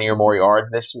of 20 or more yards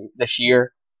this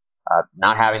year.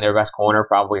 Not having their best corner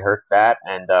probably hurts that,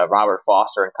 and Robert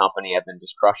Foster and company have been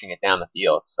just crushing it down the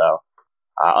field. So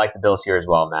I like the Bills here as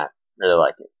well, Matt. Really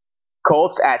like it.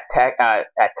 Colts at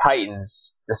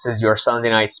Titans. This is your Sunday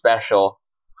night special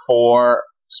for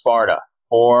Sparta,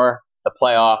 for the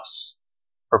playoffs,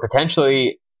 for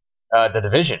potentially the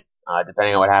division,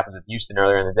 depending on what happens with Houston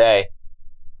earlier in the day.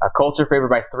 Colts are favored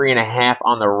by 3.5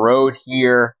 on the road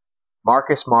here.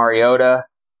 Marcus Mariota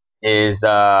is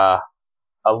a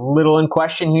little in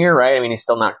question here, right? I mean, he's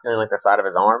still not feeling like the side of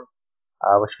his arm,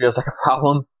 which feels like a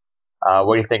problem.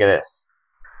 What do you think of this?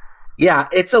 Yeah,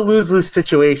 it's a lose-lose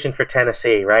situation for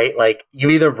Tennessee, right? Like, you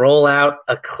either roll out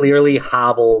a clearly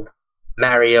hobbled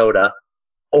Mariota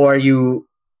or you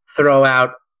throw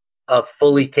out a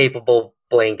fully capable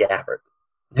Blaine Gabbert.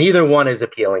 Neither one is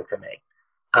appealing to me.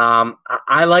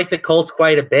 I like the Colts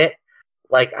quite a bit.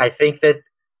 Like, I think that,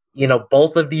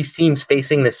 both of these teams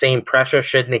facing the same pressure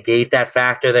should negate that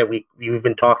factor that we've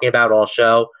been talking about all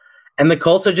show. And the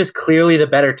Colts are just clearly the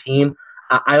better team.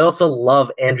 I also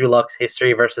love Andrew Luck's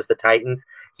history versus the Titans.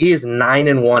 He is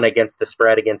 9-1 against the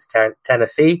spread against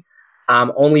Tennessee.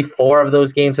 Only 4 of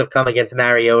those games have come against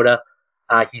Mariota.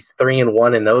 He's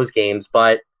 3-1 in those games,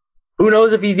 but who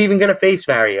knows if he's even going to face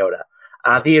Mariota.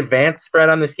 The advanced spread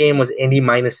on this game was Indy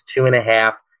minus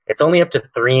 2.5. It's only up to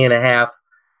 3.5.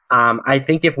 I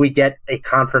think if we get a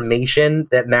confirmation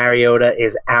that Mariota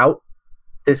is out,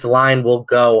 this line will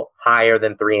go higher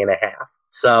than 3.5.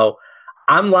 So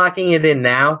I'm locking it in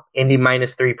now, Indy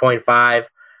minus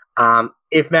 3.5.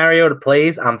 If Mariota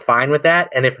plays, I'm fine with that.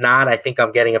 And if not, I think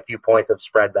I'm getting a few points of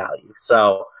spread value.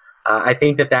 So I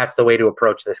think that that's the way to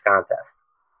approach this contest.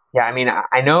 Yeah, I mean,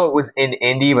 I know it was in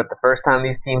Indy, but the first time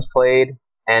these teams played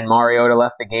and Mariota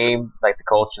left the game, like the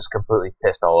Colts just completely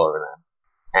pissed all over them.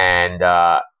 And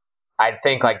I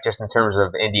think, like, just in terms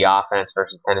of Indy offense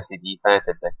versus Tennessee defense,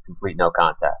 it's a complete no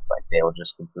contest. Like, they will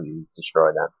just completely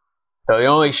destroy them. So the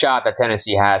only shot that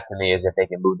Tennessee has to me is if they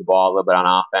can move the ball a little bit on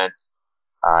offense.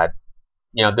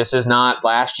 This is not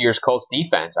last year's Colts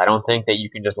defense. I don't think that you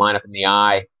can just line up in the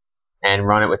eye and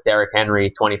run it with Derrick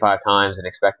Henry 25 times and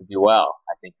expect to do well.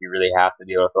 I think you really have to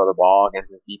be able to throw the ball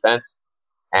against this defense.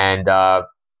 And I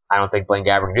don't think Blaine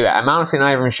Gabbert can do that. I'm honestly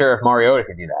not even sure if Mariota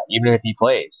can do that, even if he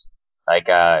plays. Like,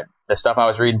 the stuff I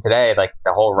was reading today, like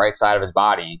the whole right side of his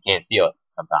body, you can't feel it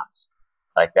sometimes.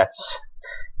 Like, it's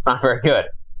not very good.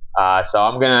 So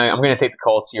I'm gonna take the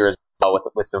Colts here as well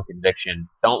with some conviction.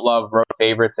 Don't love road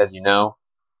favorites, as you know,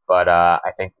 but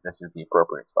I think this is the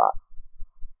appropriate spot.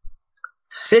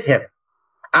 Sit him.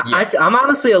 I'm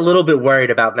honestly a little bit worried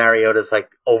about Mariota's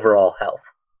overall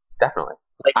health. Definitely.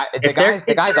 Like,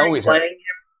 the guy's always hurt.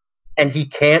 And he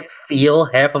can't feel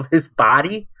half of his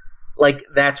body. Like,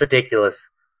 that's ridiculous.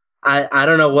 I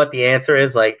don't know what the answer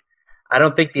is. Like, I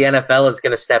don't think the NFL is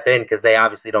going to step in because they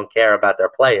obviously don't care about their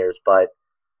players. But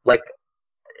like,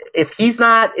 if he's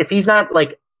not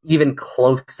like even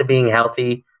close to being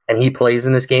healthy and he plays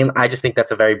in this game, I just think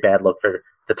that's a very bad look for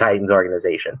the Titans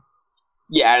organization.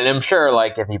 Yeah, and I'm sure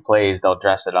like if he plays, they'll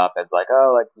dress it up as like,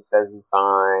 oh, like he says he's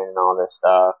fine and all this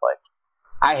stuff. Like,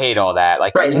 I hate all that.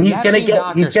 Like, right, and he's gonna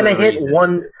hit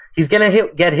he's going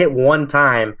to get hit one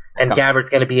time, and Gabbard's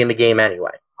going to be in the game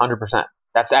anyway. 100%.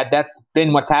 That's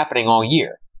been what's happening all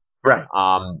year. Right.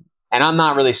 And I'm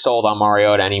not really sold on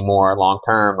Mariota anymore long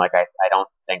term. Like I don't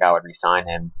think I would re-sign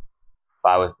him if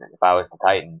I was the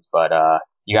Titans. But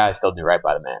you guys still do right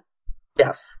by the man.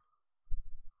 Yes.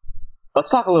 Let's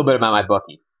talk a little bit about my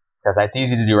bookie, because it's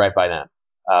easy to do right by them.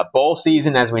 Bowl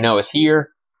season, as we know, is here.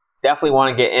 Definitely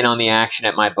want to get in on the action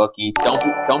at my bookie.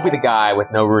 Don't be the guy with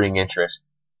no rooting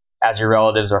interest as your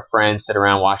relatives or friends sit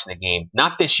around watching the game.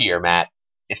 Not this year, Matt.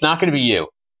 It's not going to be you.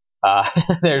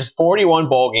 There's 41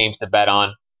 bowl games to bet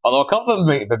on, although a couple of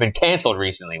them have been canceled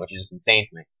recently, which is just insane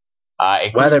to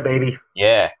me. Weather, baby.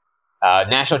 Yeah.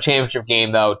 National championship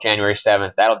game, though, January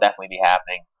 7th. That'll definitely be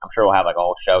happening. I'm sure we'll have like a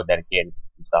whole show dedicated to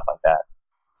some stuff like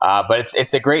that. But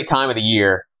it's a great time of the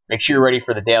year. Make sure you're ready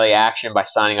for the daily action by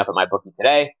signing up at my bookie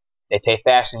today. They pay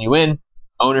fast when you win.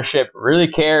 Ownership really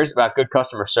cares about good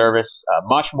customer service,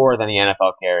 much more than the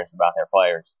NFL cares about their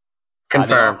players. They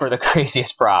offer the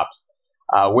craziest props.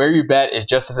 Where you bet is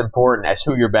just as important as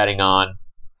who you're betting on.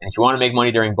 And if you want to make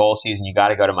money during bowl season, you got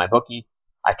to go to my bookie.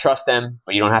 I trust them,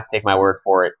 but you don't have to take my word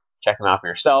for it. Check them out for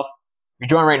yourself. If you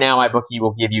join right now, my bookie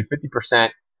will give you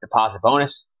 50% deposit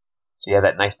bonus. So you have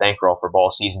that nice bankroll for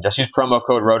bowl season. Just use promo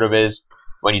code RotoViz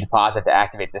when you deposit to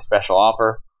activate this special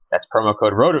offer. That's promo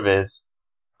code RotoViz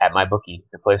at MyBookie,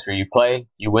 the place where you play,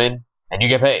 you win, and you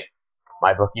get paid.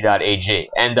 MyBookie.ag.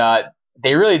 And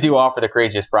they really do offer the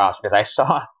craziest props, because I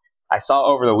saw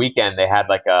over the weekend they had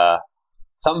like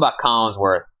something about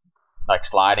Collinsworth like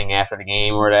sliding after the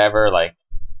game or whatever, like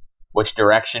which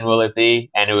direction will it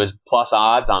be? And it was plus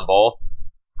odds on both.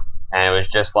 And it was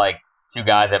just like two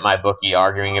guys at my bookie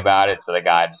arguing about it, so the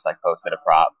guy just like posted a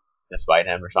prop to spite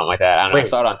him or something like that. I don't know. I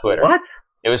saw it on Twitter. What?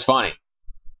 It was funny.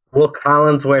 Will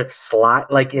Collinsworth slide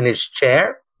like in his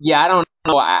chair? Yeah, I don't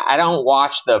know. I don't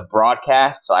watch the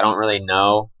broadcast, so I don't really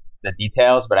know the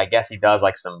details, but I guess he does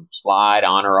like some slide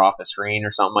on or off the screen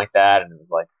or something like that, and it was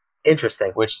like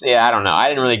interesting. Which, yeah, I don't know. I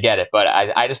didn't really get it, but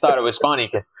I just thought it was funny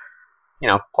because,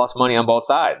 plus money on both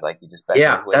sides. Like you just bet.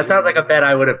 Yeah, that sounds like a bet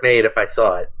I would have made if I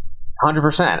saw it.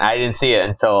 100%. I didn't see it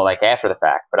until like after the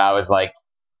fact, but I was like,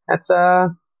 that's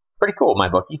pretty cool, my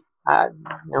bookie.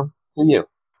 Do you?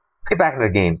 Let's get back into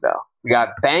the games though. We got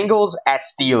Bengals at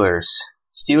Steelers.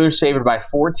 Steelers favored by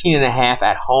 14.5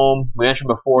 at home. We mentioned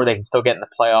before they can still get in the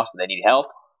playoffs, but they need help.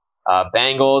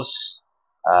 Bengals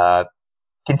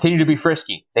continue to be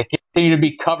frisky. They continue to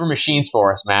be cover machines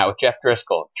for us, Matt, with Jeff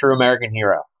Driscoll, true American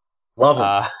hero. Love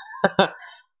him.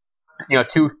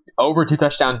 Two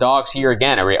touchdown dogs here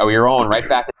again. Are we rolling right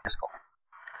back to Driscoll?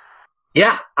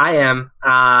 Yeah, I am.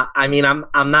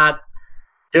 I'm not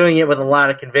doing it with a lot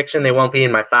of conviction. They won't be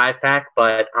in my 5-pack,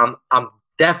 but I'm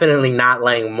definitely not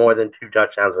laying more than 2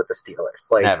 touchdowns with the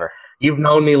Steelers. Like, never. You've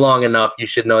known me long enough. You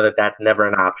should know that that's never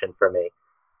an option for me.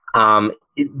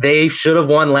 They should have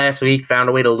won last week, found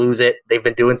a way to lose it. They've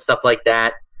been doing stuff like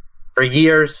that for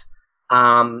years.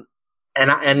 And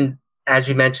as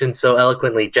you mentioned so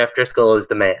eloquently, Jeff Driscoll is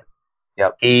the man.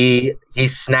 Yep. He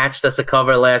snatched us a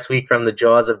cover last week from the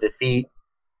jaws of defeat.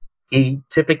 He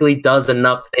typically does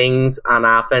enough things on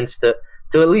offense to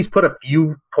at least put a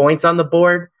few points on the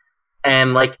board.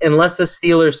 And unless the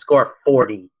Steelers score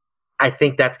 40, I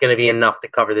think that's going to be enough to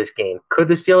cover this game. Could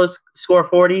the Steelers score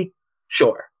 40?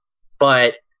 Sure.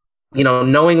 But,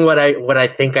 knowing what I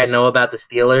think I know about the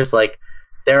Steelers,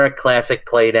 they're a classic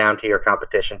play down to your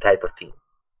competition type of team.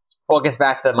 Well, it gets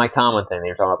back to the Mike Tomlin thing that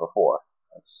you were talking about before.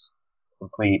 Just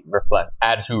complete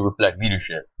attitude reflect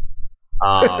leadership.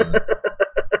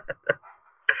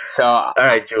 So, all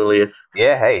right, Julius.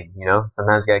 Yeah, hey,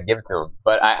 sometimes you gotta give it to him.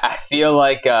 But I feel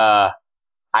like I'm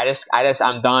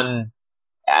done.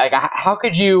 Like, how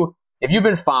could you, if you've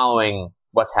been following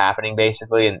what's happening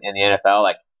basically in the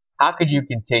NFL, how could you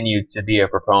continue to be a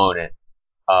proponent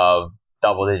of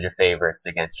double-digit favorites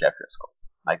against Jeff Driscoll?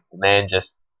 The man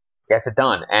just gets it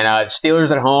done. And Steelers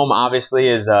at home obviously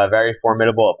is a very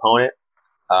formidable opponent,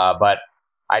 but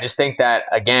I just think that,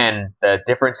 again, the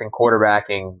difference in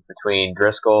quarterbacking between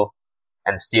Driscoll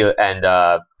and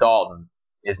Dalton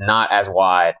is not as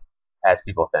wide as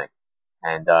people think.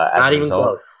 And not even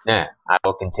close. Yeah, I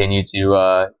will continue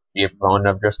to be a proponent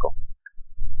of Driscoll.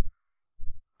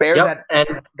 Bears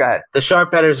and go ahead. The sharp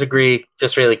bettors agree,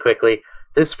 just really quickly.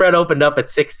 This spread opened up at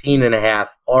 16.5,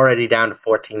 already down to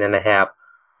 14.5.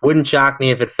 Wouldn't shock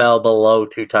me if it fell below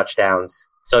 2 touchdowns.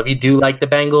 So if you do like the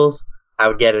Bengals, I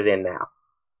would get it in now.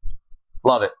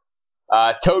 Love it.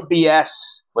 Toad BS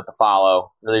with the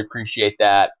follow. Really appreciate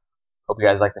that. Hope you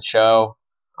guys like the show.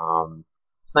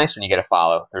 It's nice when you get a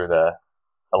follow through the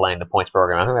Laying the Points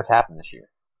program. I think that's happened this year.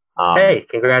 Hey,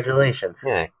 congratulations.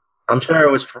 Yeah. I'm sure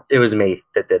it was me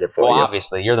that did it for Well, you.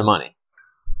 obviously, you're the money.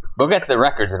 We'll get to the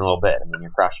records in a little bit. I mean,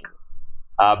 you're crushing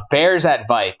it. Bears at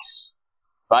Vikes.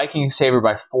 Vikings favored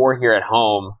by 4 here at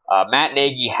home. Matt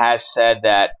Nagy has said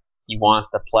that he wants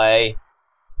to play,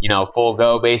 full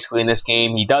go basically in this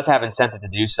game. He does have incentive to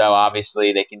do so.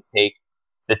 Obviously, they can take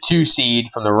the 2 seed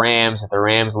from the Rams if the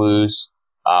Rams lose,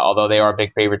 although they are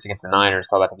big favorites against the Niners.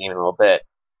 Talk about the game in a little bit.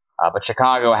 But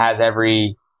Chicago has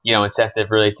every incentive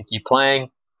really to keep playing.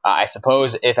 I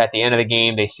suppose if at the end of the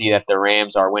game they see that the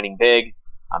Rams are winning big,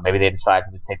 maybe they decide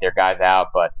to just take their guys out.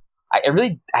 But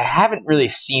I haven't really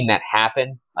seen that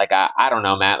happen. Like I don't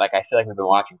know, Matt. Like I feel like we've been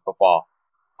watching football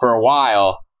for a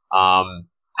while. I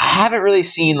haven't really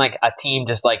seen like a team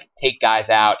just like take guys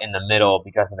out in the middle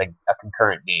because of a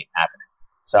concurrent game happening.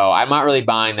 So I'm not really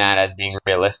buying that as being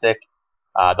realistic.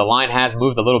 The line has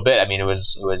moved a little bit. I mean, it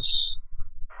was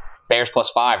Bears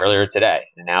 +5 earlier today,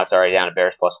 and now it's already down to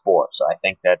Bears +4. So I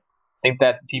think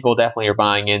that people definitely are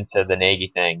buying into the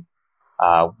Nagy thing.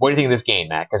 What do you think of this game,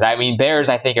 Matt? Because I mean, Bears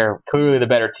I think are clearly the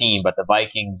better team, but the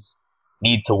Vikings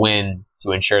need to win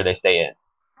to ensure they stay in.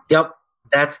 Yep,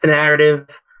 that's the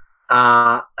narrative.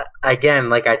 Again,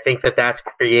 like I think that's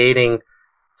creating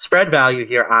spread value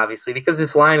here, obviously, because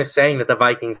this line is saying that the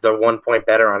Vikings are 1 point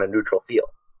better on a neutral field.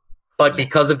 But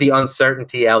because of the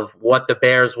uncertainty of what the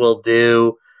Bears will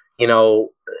do,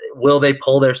 will they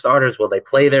pull their starters? Will they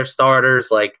play their starters?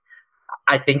 Like,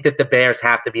 I think that the Bears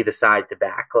have to be the side to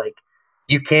back. Like,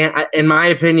 you can't, in my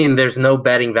opinion, there's no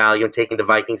betting value in taking the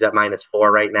Vikings at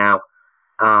 -4 right now.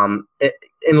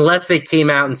 Unless they came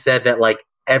out and said that, like,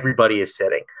 everybody is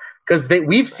sitting. Because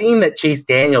we've seen that Chase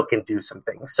Daniel can do some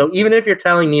things. So even if you're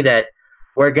telling me that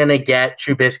we're going to get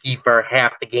Trubisky for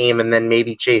half the game and then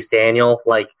maybe Chase Daniel,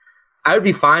 like, I would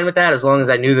be fine with that as long as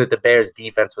I knew that the Bears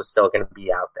defense was still going to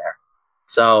be out there.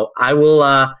 So I will,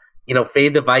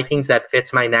 fade the Vikings. That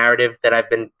fits my narrative that I've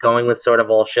been going with sort of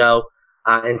all show,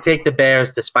 and take the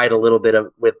Bears despite a little bit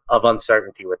of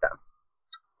uncertainty with them.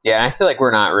 Yeah, I feel like we're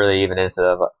not even into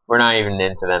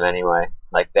them anyway.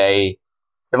 Like the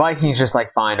Vikings just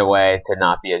like find a way to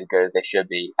not be as good as they should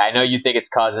be. I know you think it's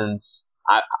Cousins.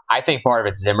 I think part of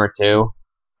it's Zimmer too.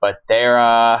 But they're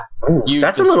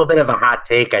that's a little bit of a hot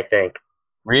take, I think.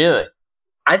 Really?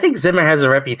 I think Zimmer has a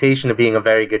reputation of being a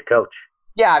very good coach.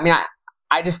 Yeah, I mean,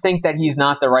 I just think that he's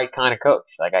not the right kind of coach.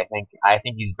 Like, I think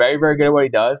he's very, very good at what he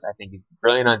does. I think he's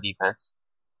brilliant on defense.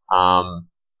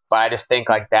 But I just think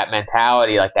like that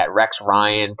mentality, like that Rex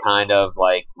Ryan kind of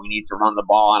like we need to run the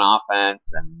ball on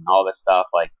offense and all this stuff.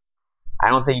 Like, I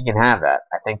don't think you can have that.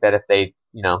 I think that if they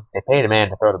paid a man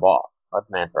to throw the ball, let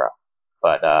the man throw.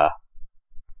 But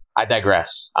I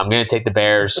digress. I'm going to take the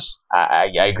Bears. I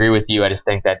agree with you. I just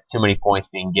think that too many points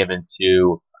being given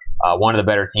to one of the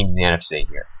better teams in the NFC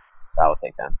here. So I will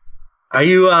take them. Are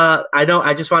you?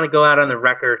 I just want to go out on the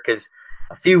record because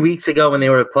a few weeks ago when they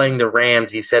were playing the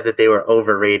Rams, you said that they were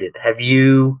overrated. Have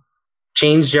you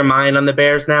changed your mind on the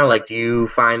Bears now? Like, do you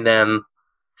find them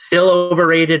still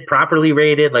overrated, properly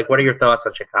rated? Like, what are your thoughts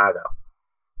on Chicago?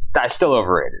 Still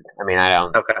overrated. I mean, I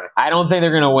don't think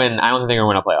they're going to win. I don't think they're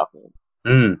going to win a playoff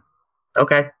game.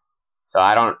 Okay. So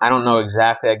I don't know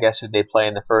exactly, I guess, who they play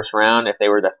in the first round. If they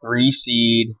were the 3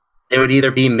 seed, it would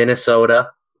either be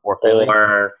Minnesota or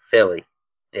Philly.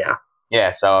 Yeah.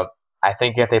 Yeah, so I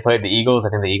think if they played the Eagles, I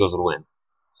think the Eagles would win.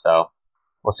 So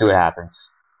we'll see what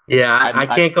happens. Yeah, I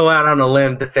can't go out on a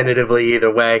limb definitively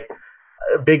either way.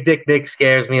 Big Dick Nick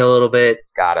scares me a little bit.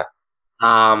 It's gotta.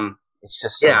 It's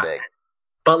just so big.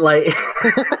 But like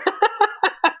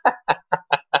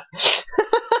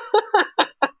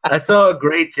I saw a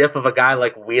great GIF of a guy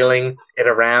like wheeling it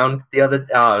around the other.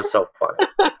 Oh, it was so funny.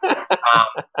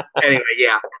 Anyway,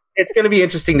 yeah, it's going to be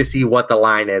interesting to see what the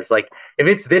line is. Like, if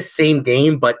it's this same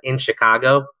game but in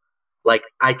Chicago, like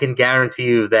I can guarantee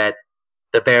you that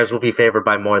the Bears will be favored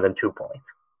by more than 2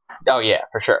 points. Oh yeah,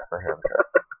 for sure.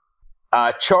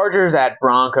 Chargers at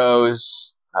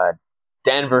Broncos.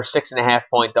 Denver 6.5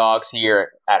 point dogs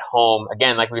here at home.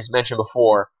 Again, like we mentioned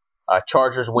before.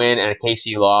 Chargers win and a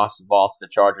KC loss vaults the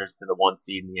Chargers to the 1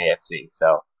 seed in the AFC.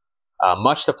 So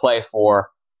much to play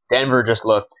for. Denver just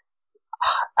looked.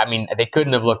 I mean, they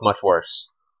couldn't have looked much worse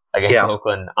against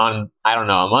Oakland on a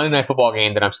Monday Night Football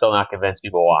game that I'm still not convinced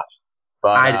people watched.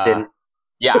 But I didn't.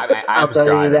 Yeah, I was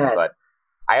driving, but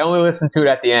I only listened to it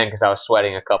at the end because I was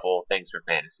sweating a couple things for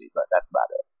fantasy. But that's about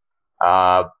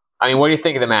it. I mean, what do you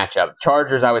think of the matchup?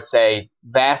 Chargers, I would say,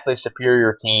 vastly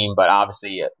superior team, but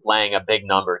obviously laying a big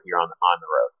number here on the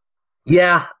road.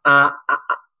 Yeah,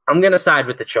 I'm going to side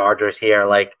with the Chargers here.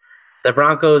 Like, the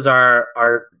Broncos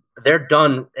they're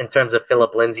done in terms of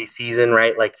Philip Lindsay's season,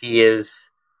 right? Like, he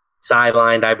is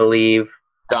sidelined, I believe.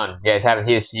 Done. Yeah, he's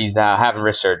having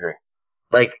wrist surgery.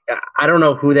 Like, I don't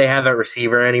know who they have at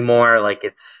receiver anymore. Like,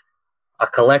 it's a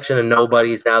collection of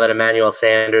nobodies now that Emmanuel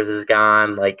Sanders is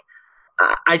gone. Like,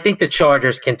 I think the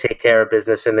Chargers can take care of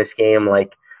business in this game.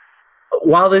 Like,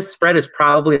 while this spread is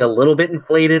probably a little bit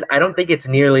inflated, I don't think it's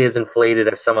nearly as inflated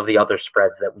as some of the other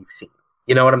spreads that we've seen.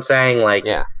 You know what I'm saying? Like,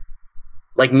 yeah.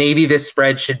 Like maybe this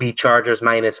spread should be Chargers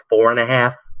minus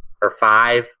 4.5 or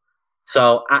 5.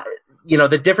 So,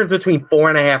 the difference between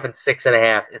 4.5 and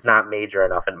 6.5 is not major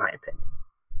enough in my opinion.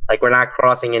 Like, we're not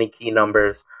crossing any key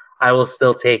numbers. I will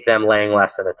still take them laying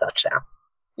less than a touchdown.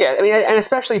 Yeah, I mean, and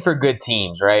especially for good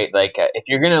teams, right? Like, if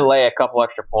you're going to lay a couple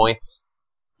extra points,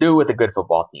 do it with a good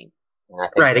football team.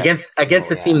 Right, against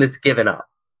a team that's given up.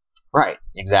 Right,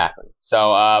 exactly.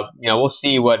 So, we'll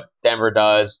see what Denver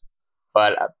does,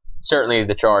 but certainly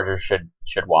the Chargers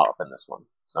should wallop in this one.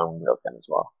 So I'm going to go with them as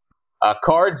well.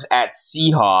 Cards at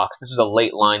Seahawks. This was a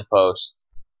late line post.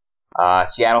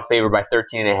 Seattle favored by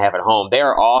 13.5 at home. They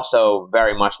are also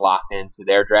very much locked into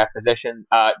their draft position,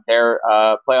 their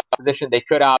playoff position. They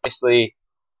could obviously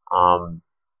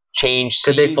change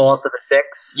seeds. Could they fall to the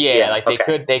 6? Yeah,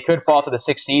 they could fall to the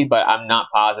 6th seed, but I'm not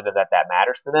positive that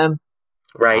matters to them.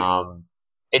 Right.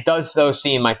 It does though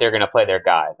seem like they're going to play their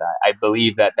guys. I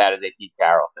believe that is a Pete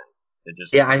Carroll thing.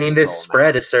 This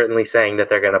spread is certainly saying that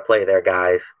they're going to play their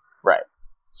guys. Right.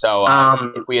 So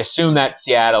if we assume that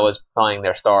Seattle is playing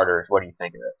their starters, what do you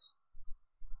think of this?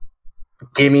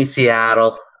 Give me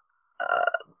Seattle.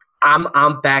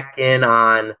 I'm back in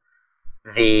on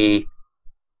the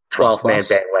 12-man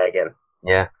bandwagon.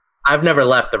 Yeah. I've never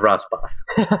left the Russ bus.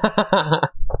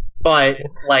 But,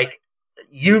 like,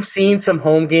 you've seen some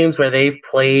home games where they've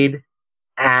played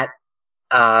at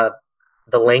the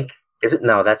Link. Is it?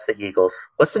 No, that's the Eagles.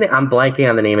 What's the name? I'm blanking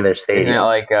on the name of their stadium. Isn't it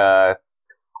like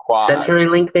Century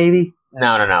Link, maybe?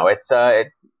 No. It's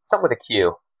something with a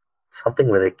Q. Something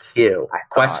with a Q.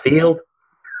 Quest Field?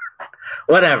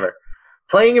 Whatever.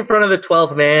 Playing in front of the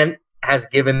 12th man has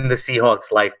given the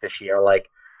Seahawks life this year. Like,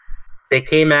 they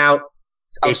came out.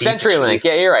 CenturyLink.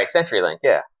 Yeah, you're right. CenturyLink.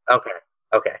 Yeah.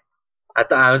 Okay.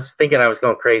 I was thinking I was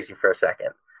going crazy for a second.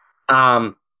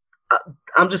 I'm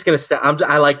just gonna say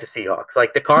I like the Seahawks.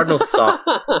 Like, the Cardinals suck,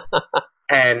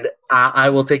 and I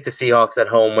will take the Seahawks at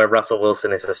home, where Russell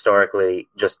Wilson is historically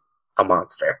just a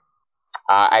monster.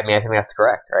 I think that's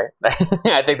correct, right?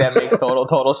 I think that makes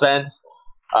total sense.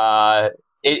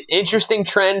 Interesting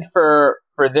trend for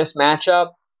this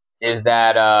matchup is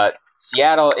that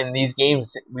Seattle in these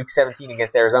games, Week 17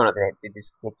 against Arizona,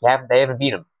 they haven't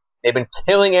beat them. They've been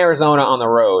killing Arizona on the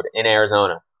road in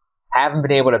Arizona. Haven't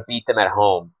been able to beat them at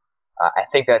home. I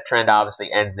think that trend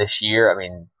obviously ends this year. I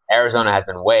mean, Arizona has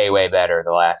been way, way better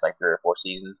the last 3 or 4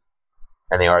 seasons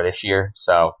than they are this year.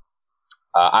 So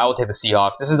I will take the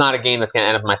Seahawks. This is not a game that's going to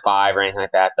end up in my 5 or anything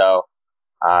like that, though.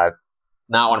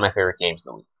 Not one of my favorite games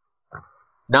of the week.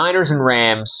 Niners and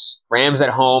Rams. Rams at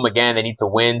home. Again, they need to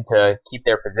win to keep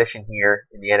their position here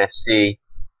in the NFC.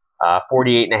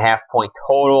 48.5 point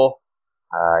total.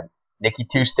 Nicky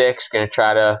Two Sticks going to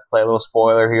try to play a little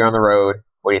spoiler here on the road.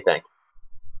 What do you think?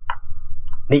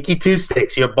 Nicky Two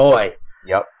Sticks, your boy.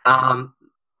 Yep.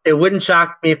 It wouldn't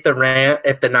shock me if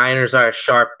the Niners are a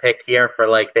sharp pick here for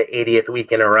like the 80th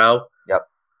week in a row. Yep.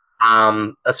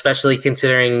 Especially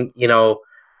considering,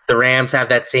 the Rams have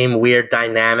that same weird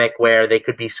dynamic where they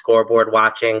could be scoreboard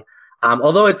watching.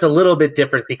 Although it's a little bit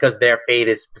different because their fate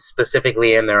is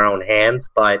specifically in their own hands.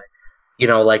 But,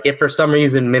 if for some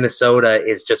reason Minnesota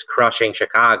is just crushing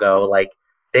Chicago, like,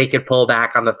 they could pull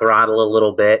back on the throttle a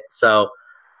little bit. So,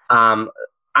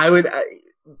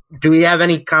 do we have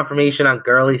any confirmation on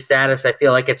Gurley's status? I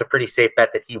feel like it's a pretty safe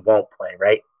bet that he won't play,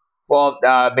 right? Well,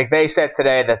 McVay said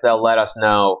today that they'll let us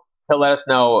know. He'll let us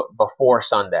know before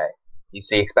Sunday. He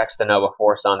expects to know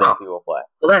before Sunday if he will play.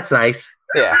 Well, that's nice.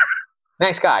 Yeah.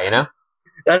 Nice guy,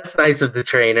 That's nice of the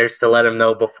trainers to let him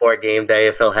know before game day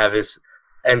if he'll have his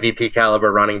MVP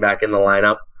caliber running back in the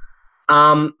lineup.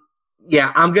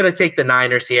 Yeah, I'm going to take the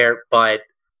Niners here, but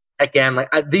again,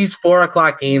 these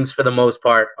 4:00 games for the most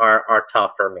part are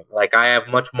tough for me. Like, I have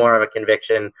much more of a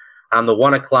conviction on the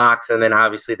 1:00s and then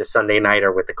obviously the Sunday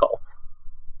nighter with the Colts.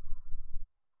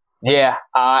 Yeah,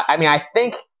 I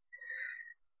think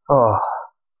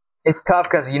it's tough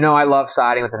because I love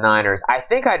siding with the Niners. I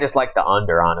think I just like the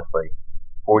under, honestly,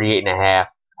 48.5.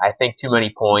 I think too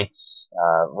many points.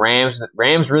 Rams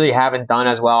really haven't done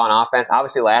as well on offense.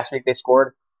 Obviously, last week they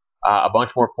scored a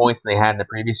bunch more points than they had in the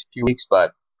previous few weeks,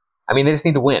 but they just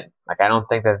need to win. I don't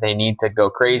think that they need to go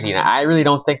crazy. And I really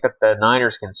don't think that the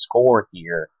Niners can score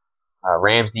here.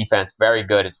 Rams defense, very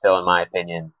good. It's still, in my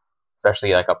opinion,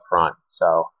 especially up front.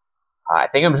 So I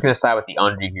think I'm just going to side with the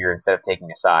under here instead of taking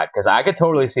a side, because I could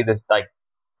totally see this, like,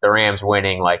 the Rams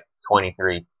winning like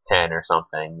 23-10 or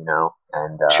something, you know,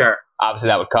 and Sure. obviously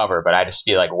that would cover, but I just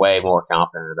feel like way more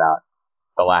confident about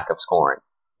the lack of scoring.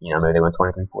 You know, maybe they went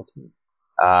 23-14.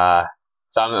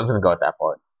 So I'm going to go with that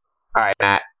part. All right,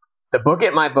 Matt. The book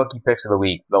at my bookie picks of the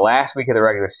week, the last week of the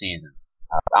regular season.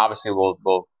 Obviously,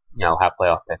 we'll have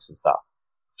playoff picks and stuff.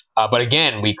 But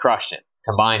again, we crushed it.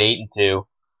 Combined 8-2.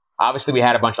 Obviously, we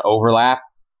had a bunch of overlap,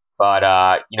 but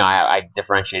I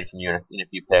differentiated from you in a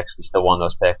few picks. We still won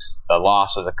those picks. The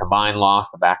loss was a combined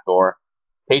loss, the backdoor.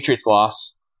 Patriots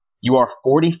loss. You are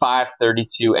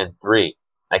 45-32-3.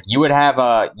 Like you would have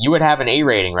an A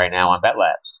rating right now on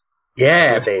BetLabs.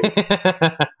 Yeah, baby.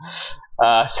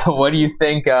 So what do you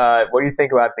think? What do you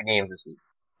think about the games this week?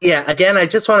 Yeah, again, I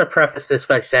just want to preface this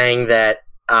by saying that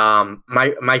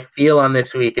my feel on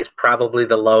this week is probably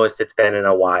the lowest it's been in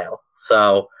a while.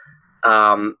 So,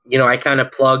 I kind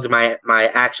of plugged my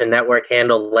Action Network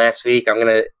handle last week. I'm going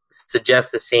to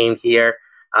suggest the same here.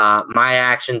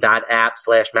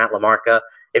 myaction.app/Matt LaMarca.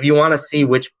 If you want to see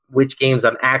which games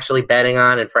I'm actually betting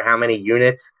on and for how many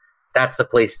units, that's the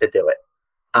place to do it.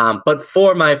 But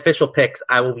for my official picks,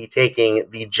 I will be taking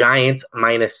the Giants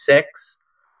 -6,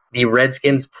 the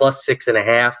Redskins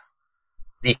 +6.5,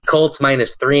 the Colts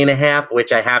 -3.5,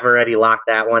 which I have already locked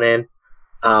that one in,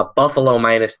 Buffalo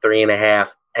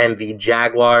 -3.5, and the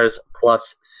Jaguars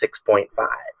 +6.5.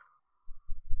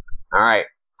 All right.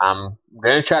 I'm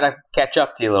going to try to catch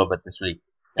up to you a little bit this week.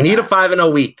 You need a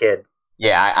 5-0 week, kid.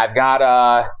 Yeah, I've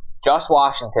got just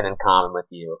Washington in common with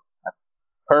you.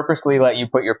 Purposely let you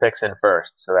put your picks in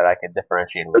first so that I can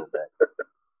differentiate a little bit.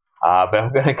 But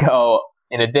I'm going to go,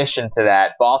 in addition to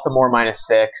that, Baltimore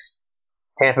 -6,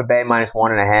 Tampa Bay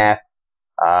 -1.5,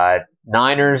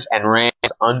 Niners and Rams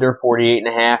under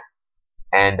 48.5,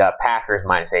 and Packers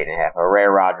 -8.5. A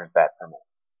rare Rodgers bet for me.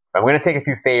 But I'm going to take a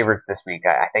few favorites this week.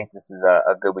 I think this is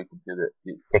a good week to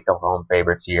take the home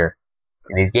favorites here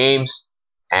in these games,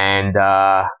 and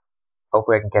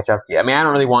hopefully I can catch up to you. I mean, I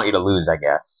don't really want you to lose, I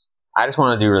guess. I just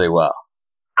want to do really well.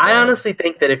 I honestly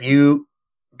think that if you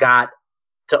got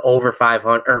to over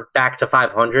 500 or back to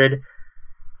 500,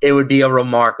 it would be a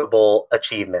remarkable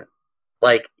achievement.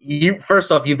 Like first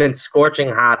off, you've been scorching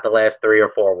hot the last 3 or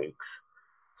 4 weeks.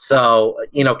 So,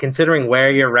 considering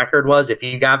where your record was, if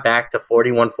you got back to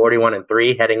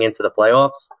 41-41-3 heading into the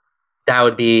playoffs, that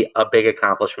would be a big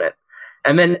accomplishment.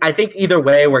 And then I think either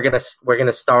way, we're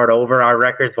gonna start over our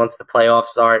records once the playoffs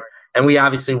start. And we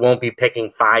obviously won't be picking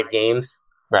 5 games,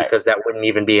 right, because that wouldn't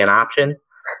even be an option.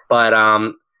 But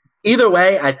either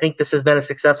way, I think this has been a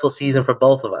successful season for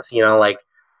both of us.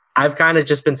 I've kind of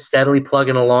just been steadily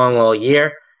plugging along all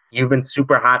year. You've been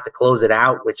super hot to close it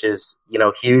out, which is,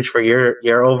 huge for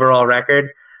your overall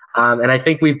record. And I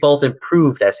think we've both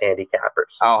improved as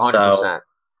handicappers. Oh, 100%. So,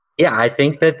 yeah, I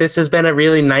think that this has been a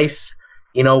really nice,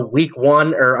 year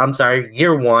one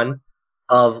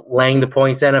of laying the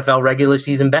points NFL regular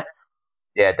season bets.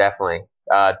 Yeah, definitely.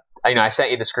 I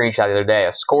sent you the screenshot the other day.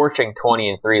 A scorching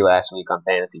 20-3 last week on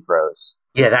Fantasy Pros.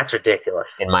 Yeah, that's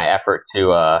ridiculous. In my effort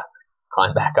to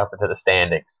climb back up into the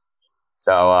standings.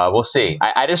 So we'll see.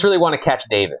 I just really want to catch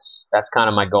Davis. That's kind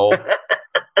of my goal.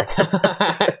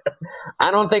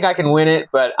 I don't think I can win it,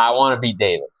 but I want to beat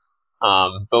Davis.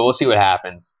 But we'll see what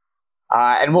happens.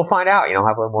 And we'll find out.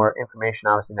 Have a little more information,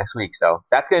 obviously, next week. So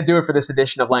that's going to do it for this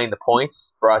edition of Laying the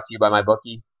Points, brought to you by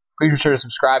MyBookie. Please be sure to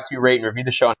subscribe to, rate, and review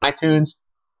the show on iTunes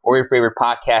or your favorite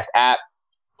podcast app.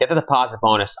 Get the deposit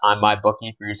bonus on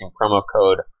MyBookie for using promo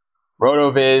code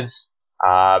RotoViz.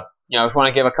 I just want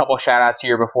to give a couple of shout-outs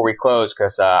here before we close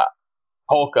because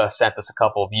Holka sent us a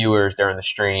couple of viewers during the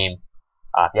stream.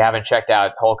 If you haven't checked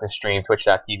out Holka's stream,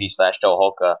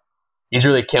 twitch.tv/JoeHolka, he's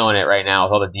really killing it right now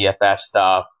with all the DFS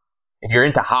stuff. If you're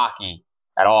into hockey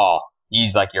at all,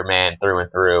 he's like your man through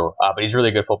and through. But he's a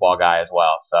really good football guy as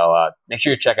well. So make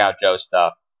sure you check out Joe's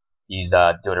stuff. He's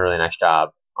doing a really nice job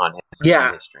on his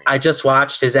stream. I just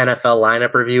watched his NFL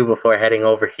lineup review before heading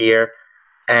over here,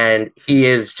 and he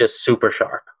is just super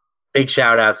sharp. Big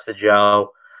shout outs to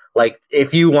Joe. Like,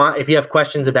 if you have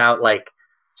questions about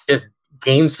just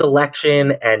game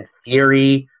selection and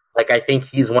theory, I think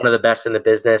he's one of the best in the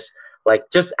business.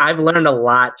 I've learned a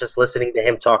lot just listening to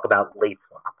him talk about late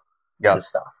flop and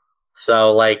stuff.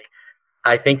 So,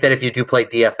 I think that if you do play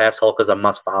DFS, Hulk is a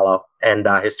must follow, and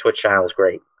his Twitch channel is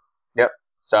great. Yep.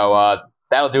 So,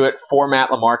 that'll do it for Matt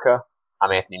LaMarca.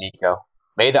 I'm Anthony Nico.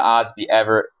 May the odds be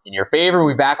ever in your favor.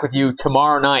 We'll be back with you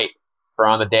tomorrow night for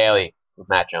On the Daily with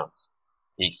Matt Jones.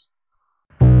 Peace.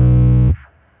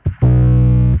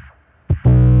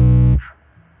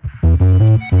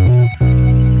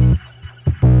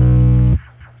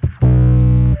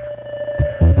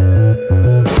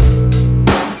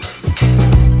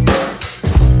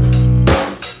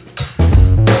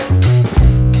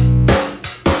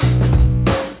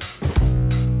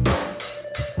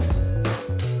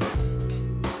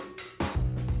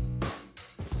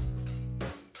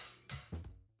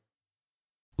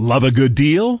 Love a good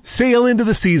deal? Sail into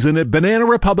the season at Banana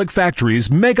Republic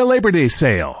Factory's Mega Labor Day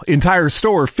Sale. Entire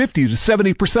store 50 to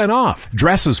 70% off.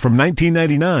 Dresses from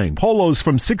 $19.99. Polos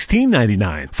from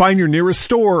 $16.99. Find your nearest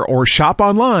store or shop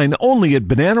online only at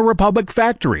Banana Republic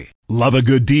Factory. Love a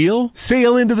good deal?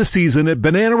 Sail into the season at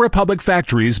Banana Republic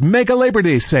Factory's Mega Labor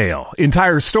Day Sale.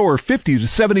 Entire store 50 to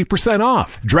 70%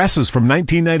 off. Dresses from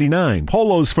 $19.99.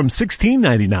 Polos from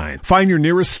 $16.99. Find your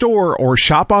nearest store or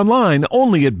shop online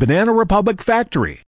only at Banana Republic Factory.